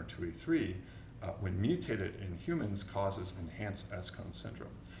 called NR2E3, when mutated in humans, causes enhanced S-cone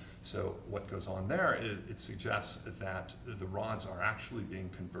syndrome. So what goes on there is it suggests that the rods are actually being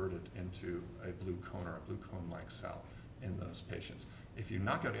converted into a blue cone or a blue cone-like cell in those patients. If you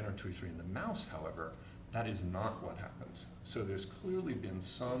knock out NR2E3 in the mouse, however, that is not what happens. So there's clearly been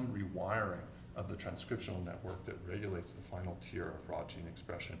some rewiring of the transcriptional network that regulates the final tier of rod gene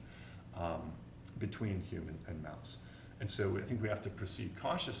expression between human and mouse. And so I think we have to proceed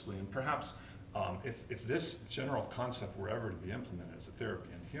cautiously, and perhaps if this general concept were ever to be implemented as a therapy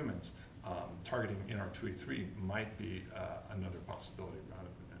in humans, targeting NR2E3 might be another possibility rather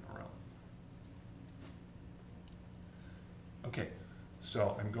than NRL. Okay,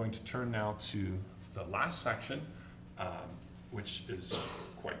 so I'm going to turn now to the last section, which is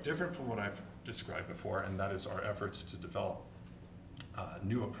quite different from what I've described before, and that is our efforts to develop a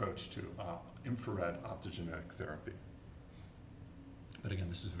new approach to infrared optogenetic therapy. But again,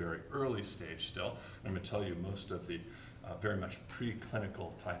 this is very early stage still, and I'm going to tell you most of the very much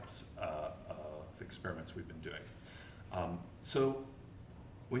preclinical types of experiments we've been doing. So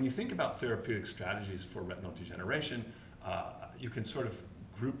when you think about therapeutic strategies for retinal degeneration, you can sort of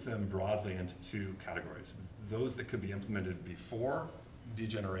group them broadly into two categories. Those that could be implemented before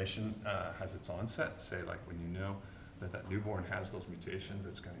degeneration has its onset, say like when you know that that newborn has those mutations,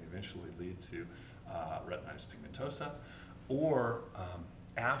 that's going to eventually lead to retinitis pigmentosa, or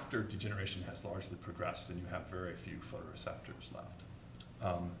after degeneration has largely progressed and you have very few photoreceptors left.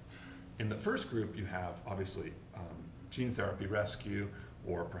 In the first group, you have obviously gene therapy rescue,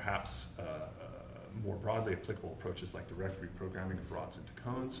 or perhaps more broadly applicable approaches like direct reprogramming of rods into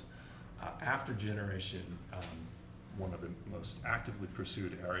cones. After degeneration, one of the most actively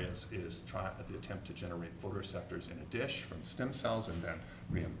pursued areas is the attempt to generate photoreceptors in a dish from stem cells and then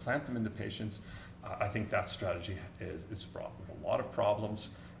reimplant them into patients. I think that strategy is fraught with a lot of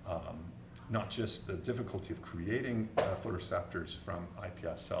problems, not just the difficulty of creating photoreceptors from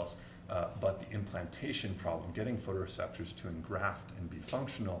iPS cells, but the implantation problem, getting photoreceptors to engraft and be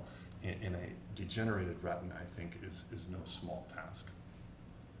functional in a degenerated retina, I think is no small task.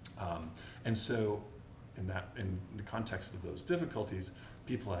 And so in the context of those difficulties,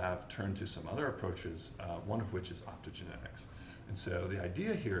 people have turned to some other approaches, one of which is optogenetics. And so the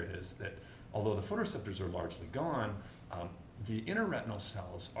idea here is that although the photoreceptors are largely gone, the intraretinal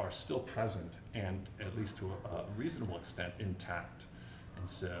cells are still present and, at least to a reasonable extent, intact. And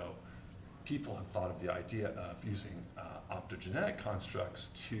so people have thought of the idea of using optogenetic constructs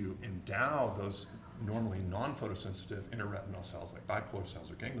to endow those normally non-photosensitive intraretinal cells like bipolar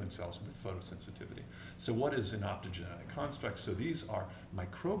cells or ganglion cells with photosensitivity. So what is an optogenetic construct? So these are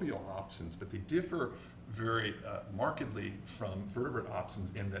microbial opsins, but they differ very markedly from vertebrate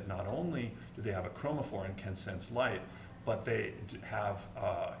opsins in that not only do they have a chromophore and can sense light, but they have,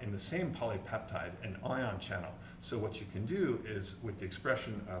 in the same polypeptide, an ion channel. So what you can do is, with the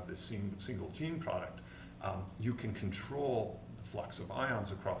expression of this single gene product, you can control the flux of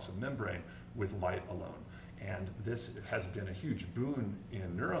ions across a membrane with light alone. And this has been a huge boon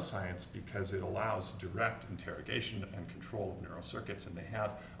in neuroscience because it allows direct interrogation and control of neural circuits, and they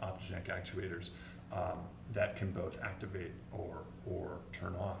have optogenic actuators that can both activate or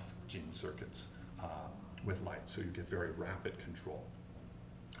turn off gene circuits with light, so you get very rapid control.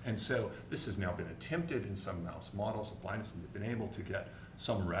 And so this has now been attempted in some mouse models of blindness, and they've been able to get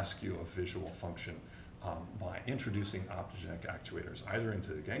some rescue of visual function by introducing optogenic actuators either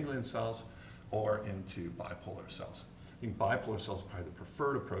into the ganglion cells or into bipolar cells. I think bipolar cells are probably the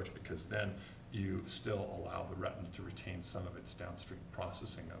preferred approach because then you still allow the retina to retain some of its downstream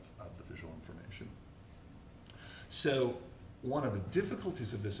processing of the visual information. So one of the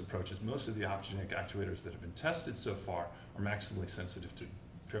difficulties of this approach is most of the optogenic actuators that have been tested so far are maximally sensitive to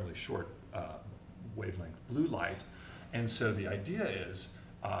fairly short wavelength blue light. And so the idea is,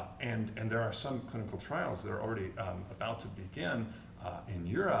 and there are some clinical trials that are already about to begin in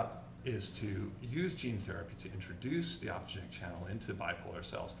Europe, is to use gene therapy to introduce the optogenic channel into bipolar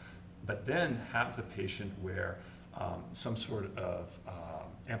cells, but then have the patient wear some sort of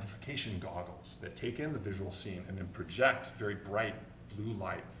amplification goggles that take in the visual scene and then project very bright blue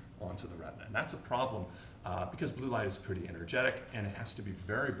light onto the retina. And that's a problem because blue light is pretty energetic and it has to be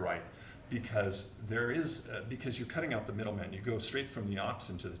very bright because because you're cutting out the middleman. You go straight from the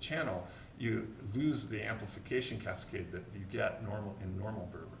ops into the channel, you lose the amplification cascade that you get in normal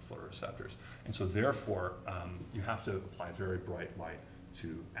photoreceptors. And so therefore, you have to apply very bright light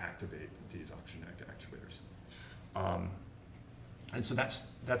to activate these optogenic actuators. And so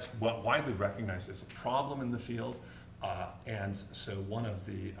that's widely recognized as a problem in the field. And so one of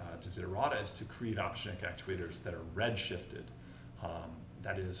the desiderata is to create optogenic actuators that are red-shifted.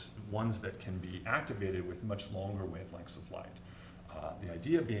 That is, ones that can be activated with much longer wavelengths of light. The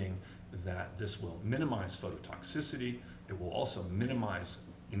idea being that this will minimize phototoxicity. It will also minimize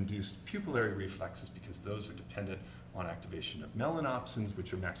induced pupillary reflexes because those are dependent on activation of melanopsins,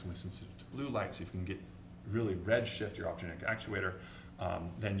 which are maximally sensitive to blue light. So if you can get really red shift your optogenic actuator,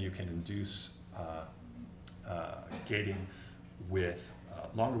 then you can induce gating with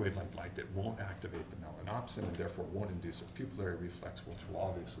longer wavelength light that won't activate the melanopsin and therefore won't induce a pupillary reflex, which will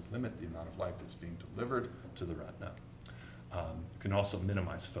obviously limit the amount of light that's being delivered to the retina. You can also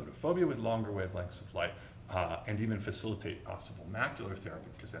minimize photophobia with longer wavelengths of light and even facilitate possible macular therapy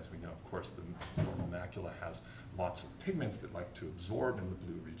because, as we know, of course, the normal macula has lots of pigments that like to absorb in the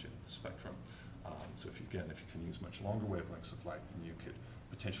blue region of the spectrum. So if you can use much longer wavelengths of light, then you could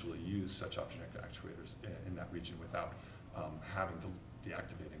potentially use such optogenic actuators in that region without having the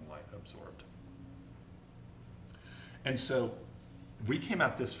activating light absorbed. And so we came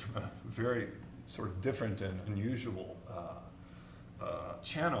at this from a very sort of different and unusual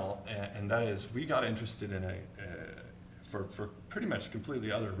channel, and that is we got interested in for pretty much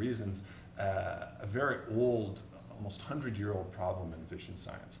completely other reasons, a very old, almost 100-year-old problem in vision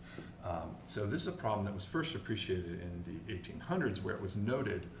science. So this is a problem that was first appreciated in the 1800s where it was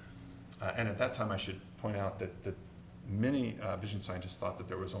noted, and at that time I should point out that many vision scientists thought that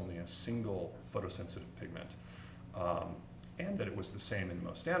there was only a single photosensitive pigment, and that it was the same in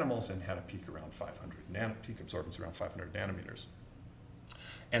most animals and had a peak around 500 peak absorbance around 500 nanometers.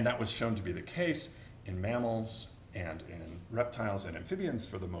 And that was shown to be the case in mammals and in reptiles and amphibians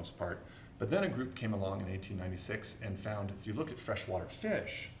for the most part. But then a group came along in 1896 and found if you look at freshwater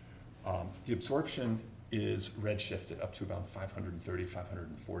fish, the absorption is redshifted up to about 530,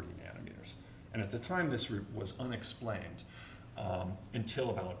 540 nanometers. And at the time, this was unexplained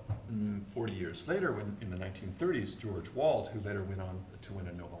until about 40 years later, when in the 1930s, George Wald, who later went on to win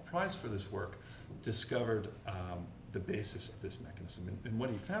a Nobel Prize for this work, discovered the basis of this mechanism. And what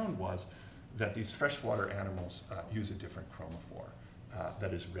he found was that these freshwater animals use a different chromophore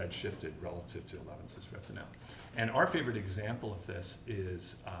that is red-shifted relative to 11-cis retinal. And our favorite example of this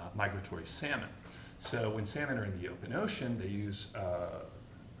is migratory salmon. So when salmon are in the open ocean, they use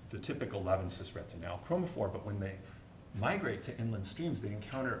the typical 11-cis retinal chromophore, but when they migrate to inland streams, they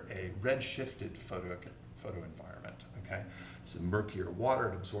encounter a red-shifted photo environment. Okay, so murkier water,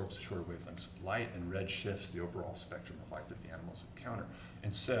 it absorbs shorter wavelengths of light, and red shifts the overall spectrum of light that the animals encounter.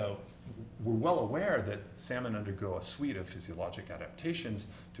 And so we're well aware that salmon undergo a suite of physiologic adaptations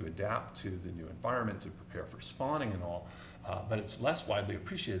to adapt to the new environment, to prepare for spawning and all, but it's less widely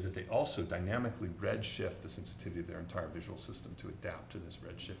appreciated that they also dynamically redshift the sensitivity of their entire visual system to adapt to this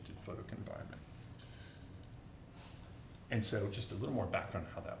redshifted photic environment. And so just a little more background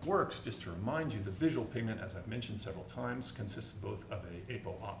on how that works, just to remind you, the visual pigment, as I've mentioned several times, consists both of a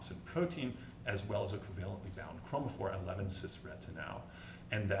apoopsin protein as well as a covalently bound chromophore, 11-cis retinal.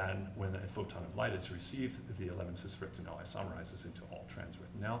 And then when a photon of light is received, the 11-cis retinal isomerizes into all trans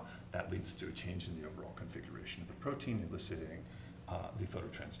retinal, that leads to a change in the overall configuration of the protein, eliciting the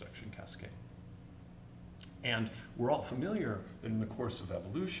phototransduction cascade. And we're all familiar that in the course of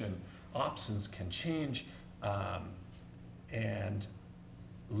evolution, opsins can change and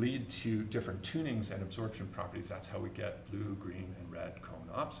lead to different tunings and absorption properties. That's how we get blue, green, and red chrome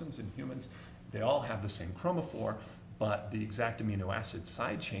opsins in humans. They all have the same chromophore, but the exact amino acid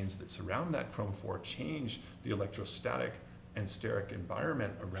side chains that surround that chromophore change the electrostatic and steric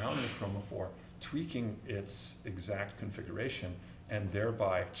environment around the chromophore, tweaking its exact configuration and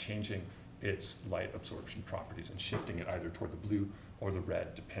thereby changing its light absorption properties and shifting it either toward the blue or the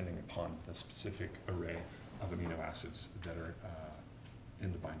red, depending upon the specific array of amino acids that are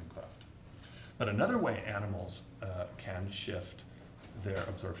in the binding cleft. But another way animals can shift their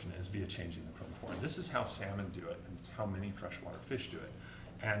absorption is via changing the chromophore. And this is how salmon do it, and it's how many freshwater fish do it.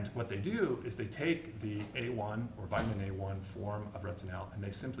 And what they do is they take the A1 or vitamin A1 form of retinal and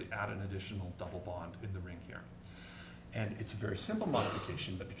they simply add an additional double bond in the ring here. And it's a very simple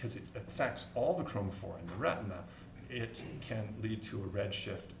modification, but because it affects all the chromophore in the retina, it can lead to a red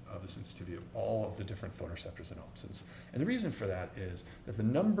shift of the sensitivity of all of the different photoreceptors and opsins. And the reason for that is that the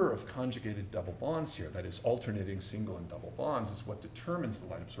number of conjugated double bonds here, that is alternating single and double bonds, is what determines the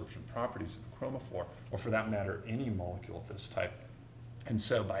light absorption properties of the chromophore, or for that matter, any molecule of this type. And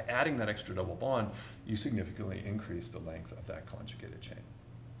so by adding that extra double bond, you significantly increase the length of that conjugated chain,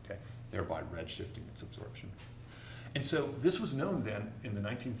 okay, thereby redshifting its absorption. And so this was known then in the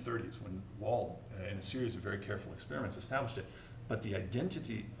 1930s when Wald, in a series of very careful experiments, established it. But the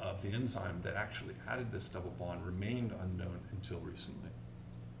identity of the enzyme that actually added this double bond remained unknown until recently.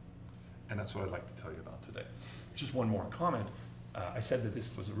 And that's what I'd like to tell you about today. Just one more comment. I said that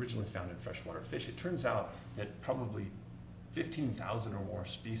this was originally found in freshwater fish. It turns out that probably 15,000 or more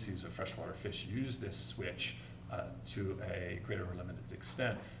species of freshwater fish use this switch to a greater or limited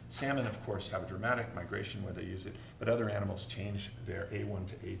extent. Salmon, of course, have a dramatic migration where they use it, but other animals change their A1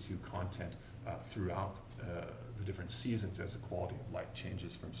 to A2 content throughout the different seasons as the quality of light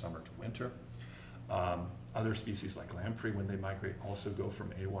changes from summer to winter. Other species like lamprey, when they migrate, also go from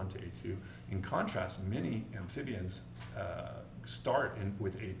A1 to A2. In contrast, many amphibians start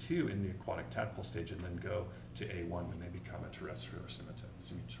with A2 in the aquatic tadpole stage and then go to A1 when they become a terrestrial or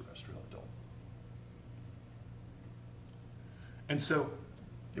semi-terrestrial adult. And so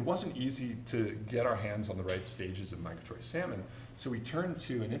it wasn't easy to get our hands on the right stages of migratory salmon, so we turned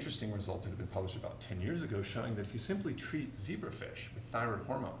to an interesting result that had been published about 10 years ago showing that if you simply treat zebrafish with thyroid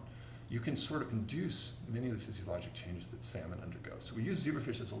hormone, you can sort of induce many of the physiologic changes that salmon undergo. So we use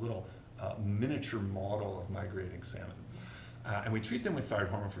zebrafish as a little miniature model of migrating salmon. And we treat them with thyroid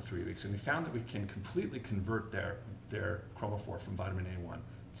hormone for 3 weeks, and we found that we can completely convert their chromophore from vitamin A1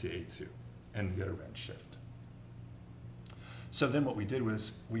 to A2 and get a red shift. So then what we did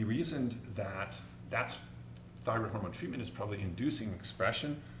was we reasoned that thyroid hormone treatment is probably inducing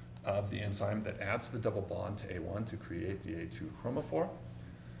expression of the enzyme that adds the double bond to A1 to create the A2 chromophore.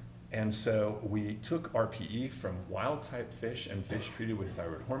 And so we took RPE from wild-type fish and fish treated with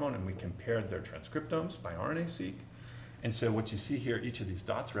thyroid hormone, and we compared their transcriptomes by RNA-seq. And so what you see here, each of these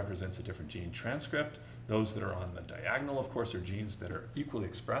dots represents a different gene transcript. Those that are on the diagonal, of course, are genes that are equally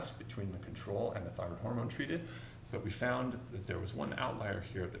expressed between the control and the thyroid hormone treated. But we found that there was one outlier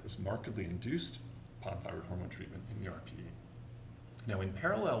here that was markedly induced upon thyroid hormone treatment in the RPE. Now, in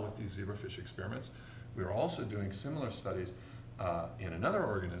parallel with these zebrafish experiments, we were also doing similar studies in another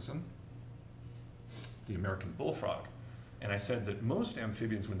organism, the American bullfrog. And I said that most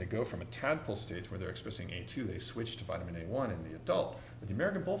amphibians, when they go from a tadpole stage where they're expressing A2, they switch to vitamin A1 in the adult. But the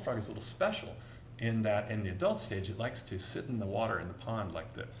American bullfrog is a little special in that in the adult stage, it likes to sit in the water in the pond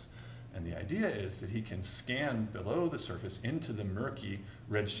like this. And the idea is that he can scan below the surface into the murky,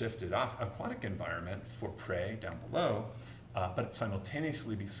 red-shifted aquatic environment for prey down below, but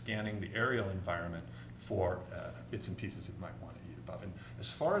simultaneously be scanning the aerial environment for bits and pieces it might want to eat above. And as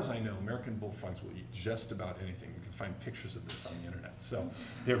far as I know, American bullfrogs will eat just about anything. You can find pictures of this on the internet. So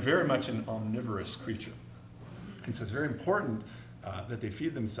they're very much an omnivorous creature. And so it's very important that they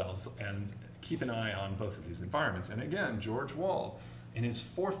feed themselves and keep an eye on both of these environments. And again, George Wald, in his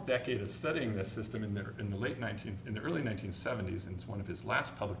 4th decade of studying this system in the early 1970s, in one of his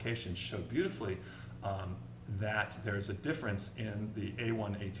last publications, showed beautifully that there's a difference in the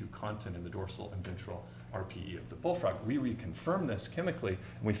A1, A2 content in the dorsal and ventral RPE of the bullfrog. We reconfirmed this chemically,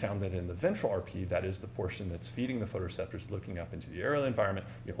 and we found that in the ventral RPE, that is the portion that's feeding the photoreceptors looking up into the aerial environment,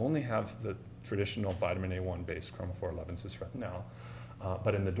 you only have the traditional vitamin A1 based chromophore 11 cis retinal.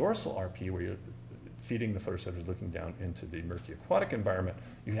 But in the dorsal RPE, where you're feeding the photoreceptors looking down into the murky aquatic environment,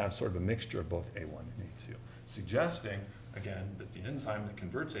 you have sort of a mixture of both A1 and A2, suggesting again, that the enzyme that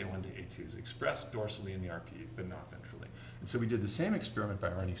converts A1 to A2 is expressed dorsally in the RPE, but not ventrally. And so we did the same experiment by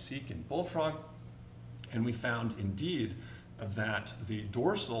RNA-seq in bullfrog, and we found indeed that the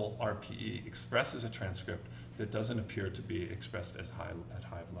dorsal RPE expresses a transcript that doesn't appear to be expressed at high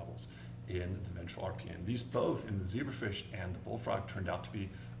levels in the ventral RPE. And these both, in the zebrafish and the bullfrog, turned out to be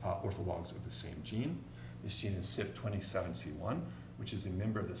orthologs of the same gene. This gene is CYP27C1, which is a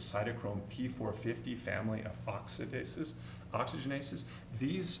member of the cytochrome P450 family of oxidases, oxygenases.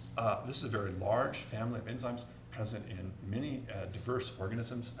 This is a very large family of enzymes present in many diverse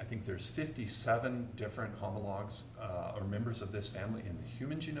organisms. I think there's 57 different homologs or members of this family in the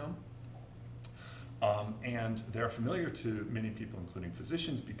human genome. And they're familiar to many people, including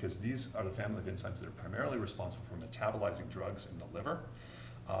physicians, because these are the family of enzymes that are primarily responsible for metabolizing drugs in the liver.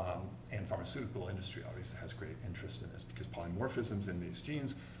 And pharmaceutical industry obviously has great interest in this because polymorphisms in these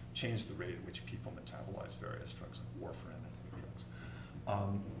genes change the rate at which people metabolize various drugs like warfarin and other drugs.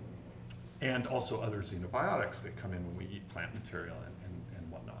 And also other xenobiotics that come in when we eat plant material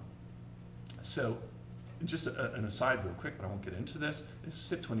and whatnot. So just an aside real quick, but I won't get into this. This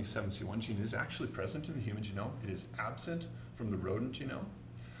CYP27C1 gene is actually present in the human genome. It is absent from the rodent genome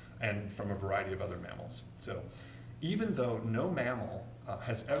and from a variety of other mammals. So even though no mammal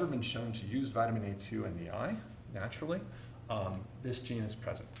has ever been shown to use vitamin A2 in the eye, naturally, this gene is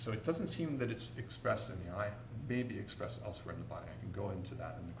present. So it doesn't seem that it's expressed in the eye. It may be expressed elsewhere in the body. I can go into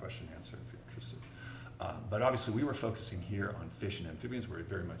that in the question and answer if you're interested. But obviously we were focusing here on fish and amphibians, where it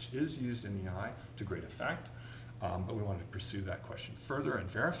very much is used in the eye to great effect. But we wanted to pursue that question further and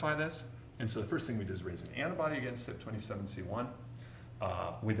verify this. And so the first thing we did is raise an antibody against CYP27C1.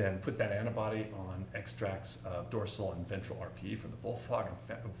 We then put that antibody on extracts of dorsal and ventral RPE from the bullfrog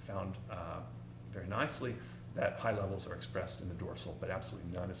and found very nicely that high levels are expressed in the dorsal, but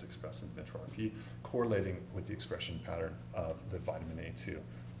absolutely none is expressed in the ventral RPE, correlating with the expression pattern of the vitamin A2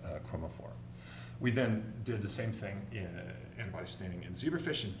 chromophore. We then did the same thing in antibody staining in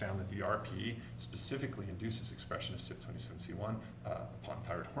zebrafish and found that the RPE specifically induces expression of CYP27C1 upon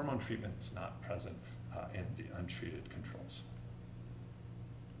thyroid hormone treatment. It's not present in the untreated controls.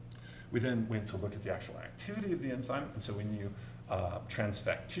 We then went to look at the actual activity of the enzyme. And so when you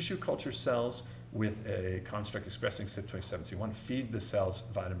transfect tissue culture cells with a construct expressing CYP27C1, feed the cells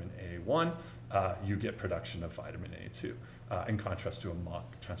vitamin A1, you get production of vitamin A2, in contrast to a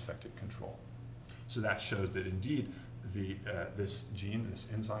mock transfected control. So that shows that indeed this gene, this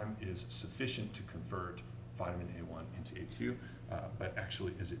enzyme, is sufficient to convert vitamin A1 into A2, but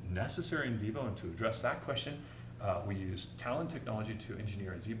actually is it necessary in vivo? And to address that question, we used TALEN technology to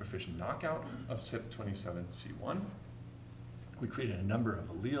engineer a zebrafish knockout of CYP27C1. We created a number of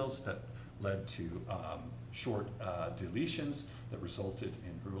alleles that led to short deletions that resulted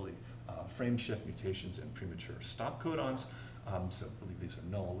in early frame shift mutations and premature stop codons. So I believe these are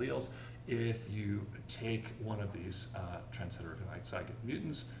null alleles. If you take one of these transheterozygote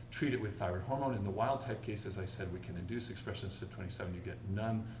mutants, treat it with thyroid hormone, in the wild type case, as I said, we can induce expression of CYP27. You get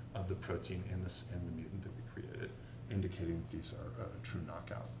none of the protein in the mutant that we created, indicating that these are a true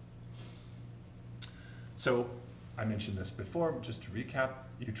knockout. So I mentioned this before, but just to recap,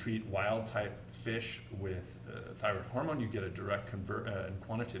 you treat wild type fish with thyroid hormone, you get a direct and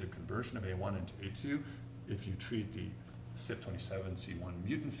quantitative conversion of A1 into A2. If you treat the CYP27C1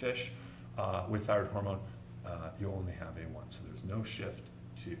 mutant fish with thyroid hormone, you only have A1, so there's no shift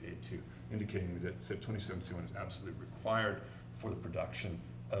to A2, indicating that CYP27C1 is absolutely required for the production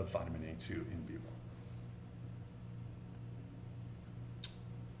of vitamin A2 in vivo.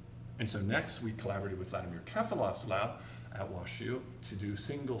 And so next, we collaborated with Vladimir Kefilov's lab at WashU to do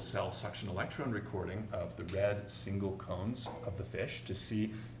single-cell suction electron recording of the red single cones of the fish to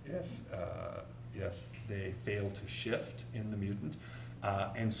see if they fail to shift in the mutant.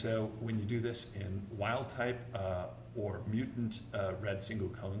 And so when you do this in wild type or mutant red single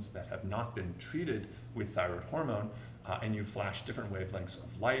cones that have not been treated with thyroid hormone, and you flash different wavelengths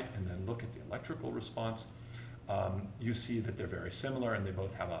of light and then look at the electrical response, you see that they're very similar and they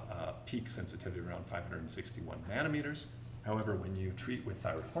both have a peak sensitivity around 561 nanometers. However, when you treat with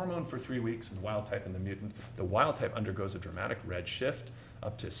thyroid hormone for 3 weeks in the wild type and the wild type undergoes a dramatic red shift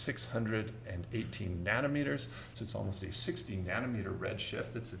up to 618 nanometers. So it's almost a 60 nanometer red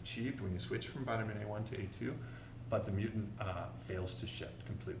shift that's achieved when you switch from vitamin A1 to A2, but the mutant fails to shift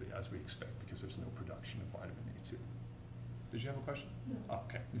completely as we expect because there's no production of vitamin A2. Did you have a question? No. Oh,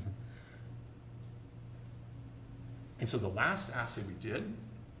 okay. And so the last assay we did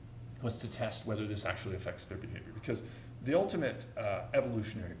was to test whether this actually affects their behavior, because the ultimate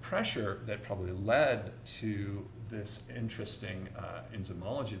evolutionary pressure that probably led to this interesting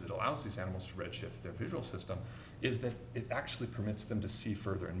enzymology that allows these animals to redshift their visual system is that it actually permits them to see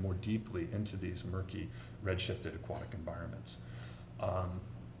further and more deeply into these murky, redshifted aquatic environments.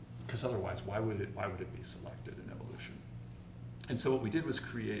 Because otherwise, why would it be selected in evolution? And so what we did was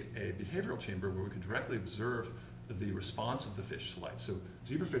create a behavioral chamber where we could directly observe the response of the fish to light. So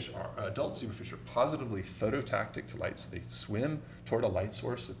adult zebrafish are positively phototactic to light, so they swim toward a light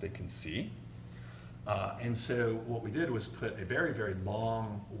source that they can see. And so what we did was put a very, very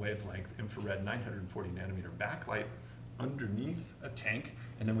long wavelength infrared 940 nanometer backlight underneath a tank,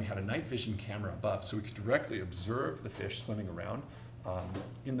 and then we had a night vision camera above, so we could directly observe the fish swimming around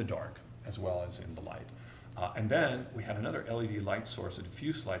in the dark as well as in the light. And then we had another LED light source, a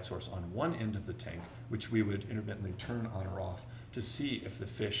diffuse light source on one end of the tank, which we would intermittently turn on or off to see if the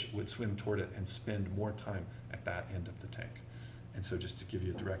fish would swim toward it and spend more time at that end of the tank. And so just to give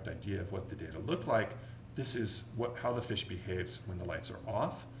you a direct idea of what the data look like, this is how the fish behaves when the lights are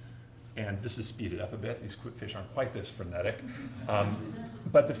off. And this is speeded up a bit. These fish aren't quite this frenetic.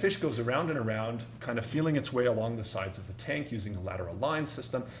 But the fish goes around and around, kind of feeling its way along the sides of the tank using a lateral line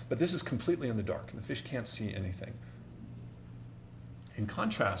system. But this is completely in the dark, and the fish can't see anything. In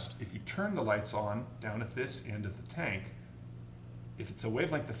contrast, if you turn the lights on down at this end of the tank, if it's a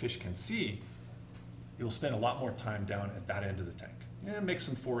wavelength the fish can see, you'll spend a lot more time down at that end of the tank. And make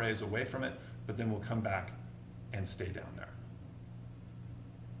some forays away from it, but then we'll come back and stay down there.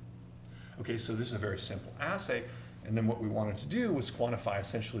 Okay, so this is a very simple assay, and then what we wanted to do was quantify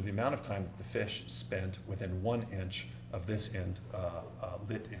essentially the amount of time that the fish spent within 1 inch of this end,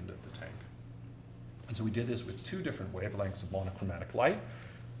 lit end of the tank. And so we did this with 2 different wavelengths of monochromatic light,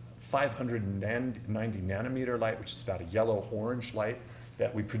 590 nanometer light, which is about a yellow-orange light,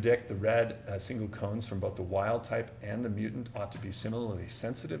 that we predict the red single cones from both the wild type and the mutant ought to be similarly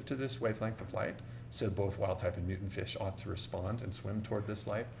sensitive to this wavelength of light. So both wild type and mutant fish ought to respond and swim toward this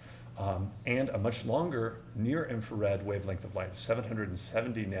light. And a much longer near infrared wavelength of light,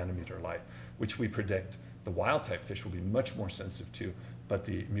 770 nanometer light, which we predict the wild type fish will be much more sensitive to, but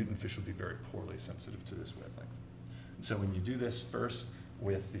the mutant fish will be very poorly sensitive to this wavelength. And so when you do this first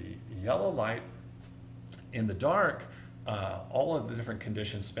with the yellow light in the dark, all of the different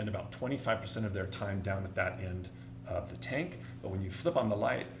conditions spend about 25% of their time down at that end of the tank, but when you flip on the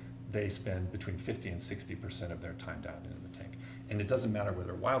light, they spend between 50 and 60% of their time down in the tank. And it doesn't matter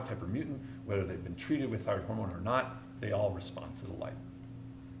whether wild type or mutant, whether they've been treated with thyroid hormone or not, they all respond to the light.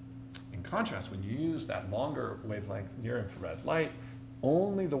 In contrast, when you use that longer wavelength near infrared light,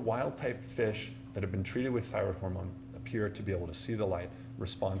 only the wild type fish that have been treated with thyroid hormone appear to be able to see the light,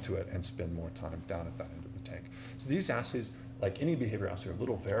 respond to it, and spend more time down at that end of the tank. So these assays, like any behavior assay, are a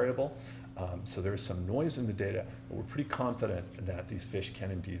little variable. So there's some noise in the data, but we're pretty confident that these fish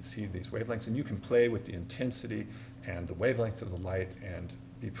can indeed see these wavelengths. And you can play with the intensity and the wavelength of the light and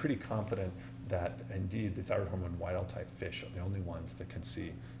be pretty confident that indeed the thyroid hormone wild type fish are the only ones that can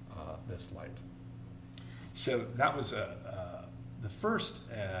see this light. So that was the first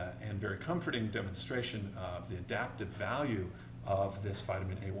and very comforting demonstration of the adaptive value of this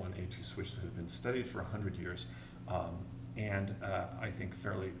vitamin A1, A2 switch that had been studied for 100 years. And I think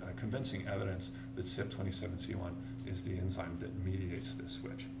fairly convincing evidence that CYP27C1 is the enzyme that mediates this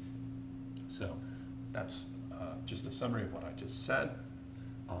switch. So that's just a summary of what I just said.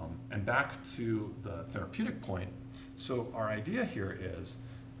 And back to the therapeutic point. So our idea here is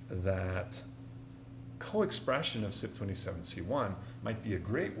that co-expression of CYP27C1 might be a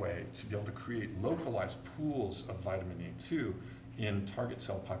great way to be able to create localized pools of vitamin A2 in target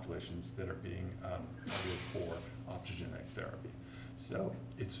cell populations that are being targeted for optogenic therapy. So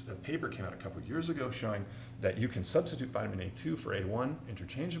a paper came out a couple of years ago showing that you can substitute vitamin A2 for A1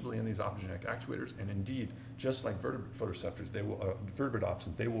 interchangeably in these optogenic actuators, and indeed, just like vertebrate photoreceptors, vertebrate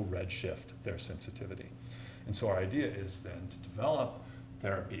opsins, they will redshift their sensitivity. And so our idea is then to develop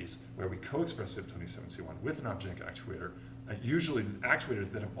therapies where we co-express CYP27C1 with an optogenic actuator, usually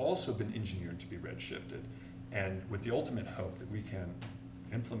actuators that have also been engineered to be redshifted, and with the ultimate hope that we can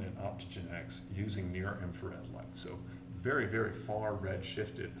implement optogenetics using near infrared light. So very, very far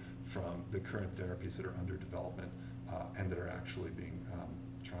redshifted from the current therapies that are under development and that are actually being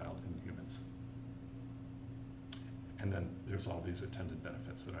trialed in humans. And then there's all these attendant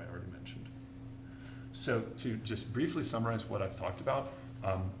benefits that I already mentioned. So to just briefly summarize what I've talked about,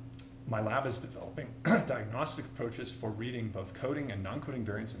 my lab is developing diagnostic approaches for reading both coding and non-coding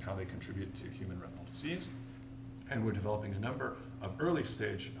variants and how they contribute to human retinal disease. And we're developing a number of early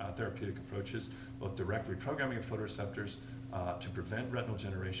stage therapeutic approaches, both direct reprogramming of photoreceptors to prevent retinal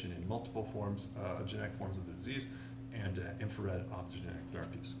generation in multiple forms, genetic forms of the disease, and infrared optogenic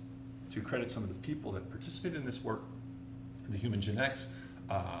therapies. to credit some of the people that participated in this work, the human genetics.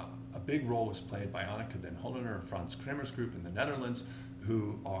 A big role was played by Anneke den Hollander and Frans Kramer's group in the Netherlands,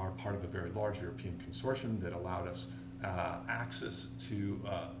 who are part of a very large European consortium that allowed us access to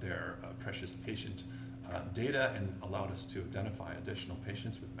their precious patient data and allowed us to identify additional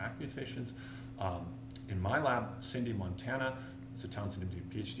patients with MAC mutations. In my lab, Cindy Montana is a talented MD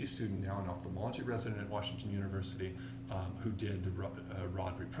PhD student, now an ophthalmology resident at Washington University, who did the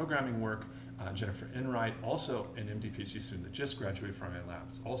rod reprogramming work. Jennifer Enright, also an MD PhD student that just graduated from my lab,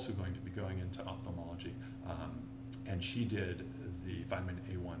 is also going to be going into ophthalmology, and she did the vitamin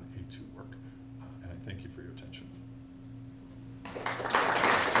A1, A2 work. And I thank you for your attention.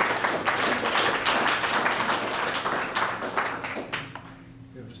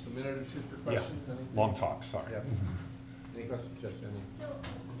 We have just a minute or two for questions. Yeah. Long talk, sorry. Yeah. Any questions? Yes, Andy. So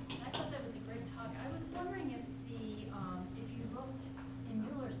I thought that was a great talk. I was wondering if if you looked in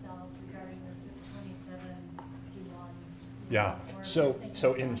Mueller cells regarding the CYP27C1. Yeah.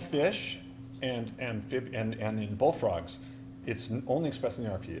 So in fish and in bullfrogs, it's only expressed in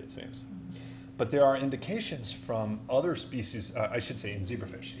the RP, it seems. But there are indications from other species, I should say in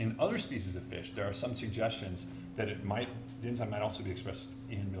zebrafish. In other species of fish, there are some suggestions that the enzyme might also be expressed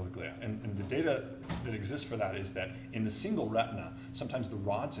in Mueller glia. And the data that exists for that is that in the single retina, sometimes the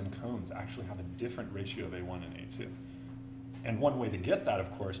rods and cones actually have a different ratio of A1 and A2. And one way to get that,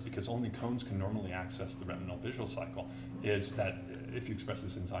 of course, because only cones can normally access the retinal visual cycle, is that if you express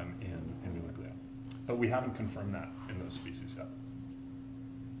this enzyme in Mueller glia. But we haven't confirmed that in those species yet.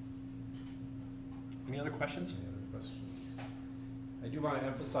 Any other questions? Any other questions? I do want to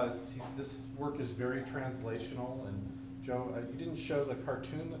emphasize this work is very translational. And Joe, you didn't show the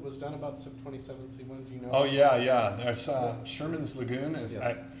cartoon that was done about CYP27C1. Do you know? Oh yeah. There's Sherman's Lagoon. Yes.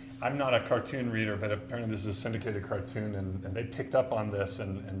 I'm not a cartoon reader, but apparently this is a syndicated cartoon, and they picked up on this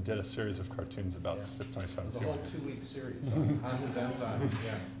and did a series of cartoons about CYP27C1. It's a whole 2-week series on his enzyme.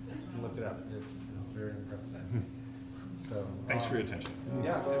 Yeah, you can look it up. It's very impressive. So thanks for your attention.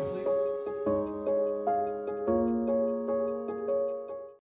 Yeah, and please.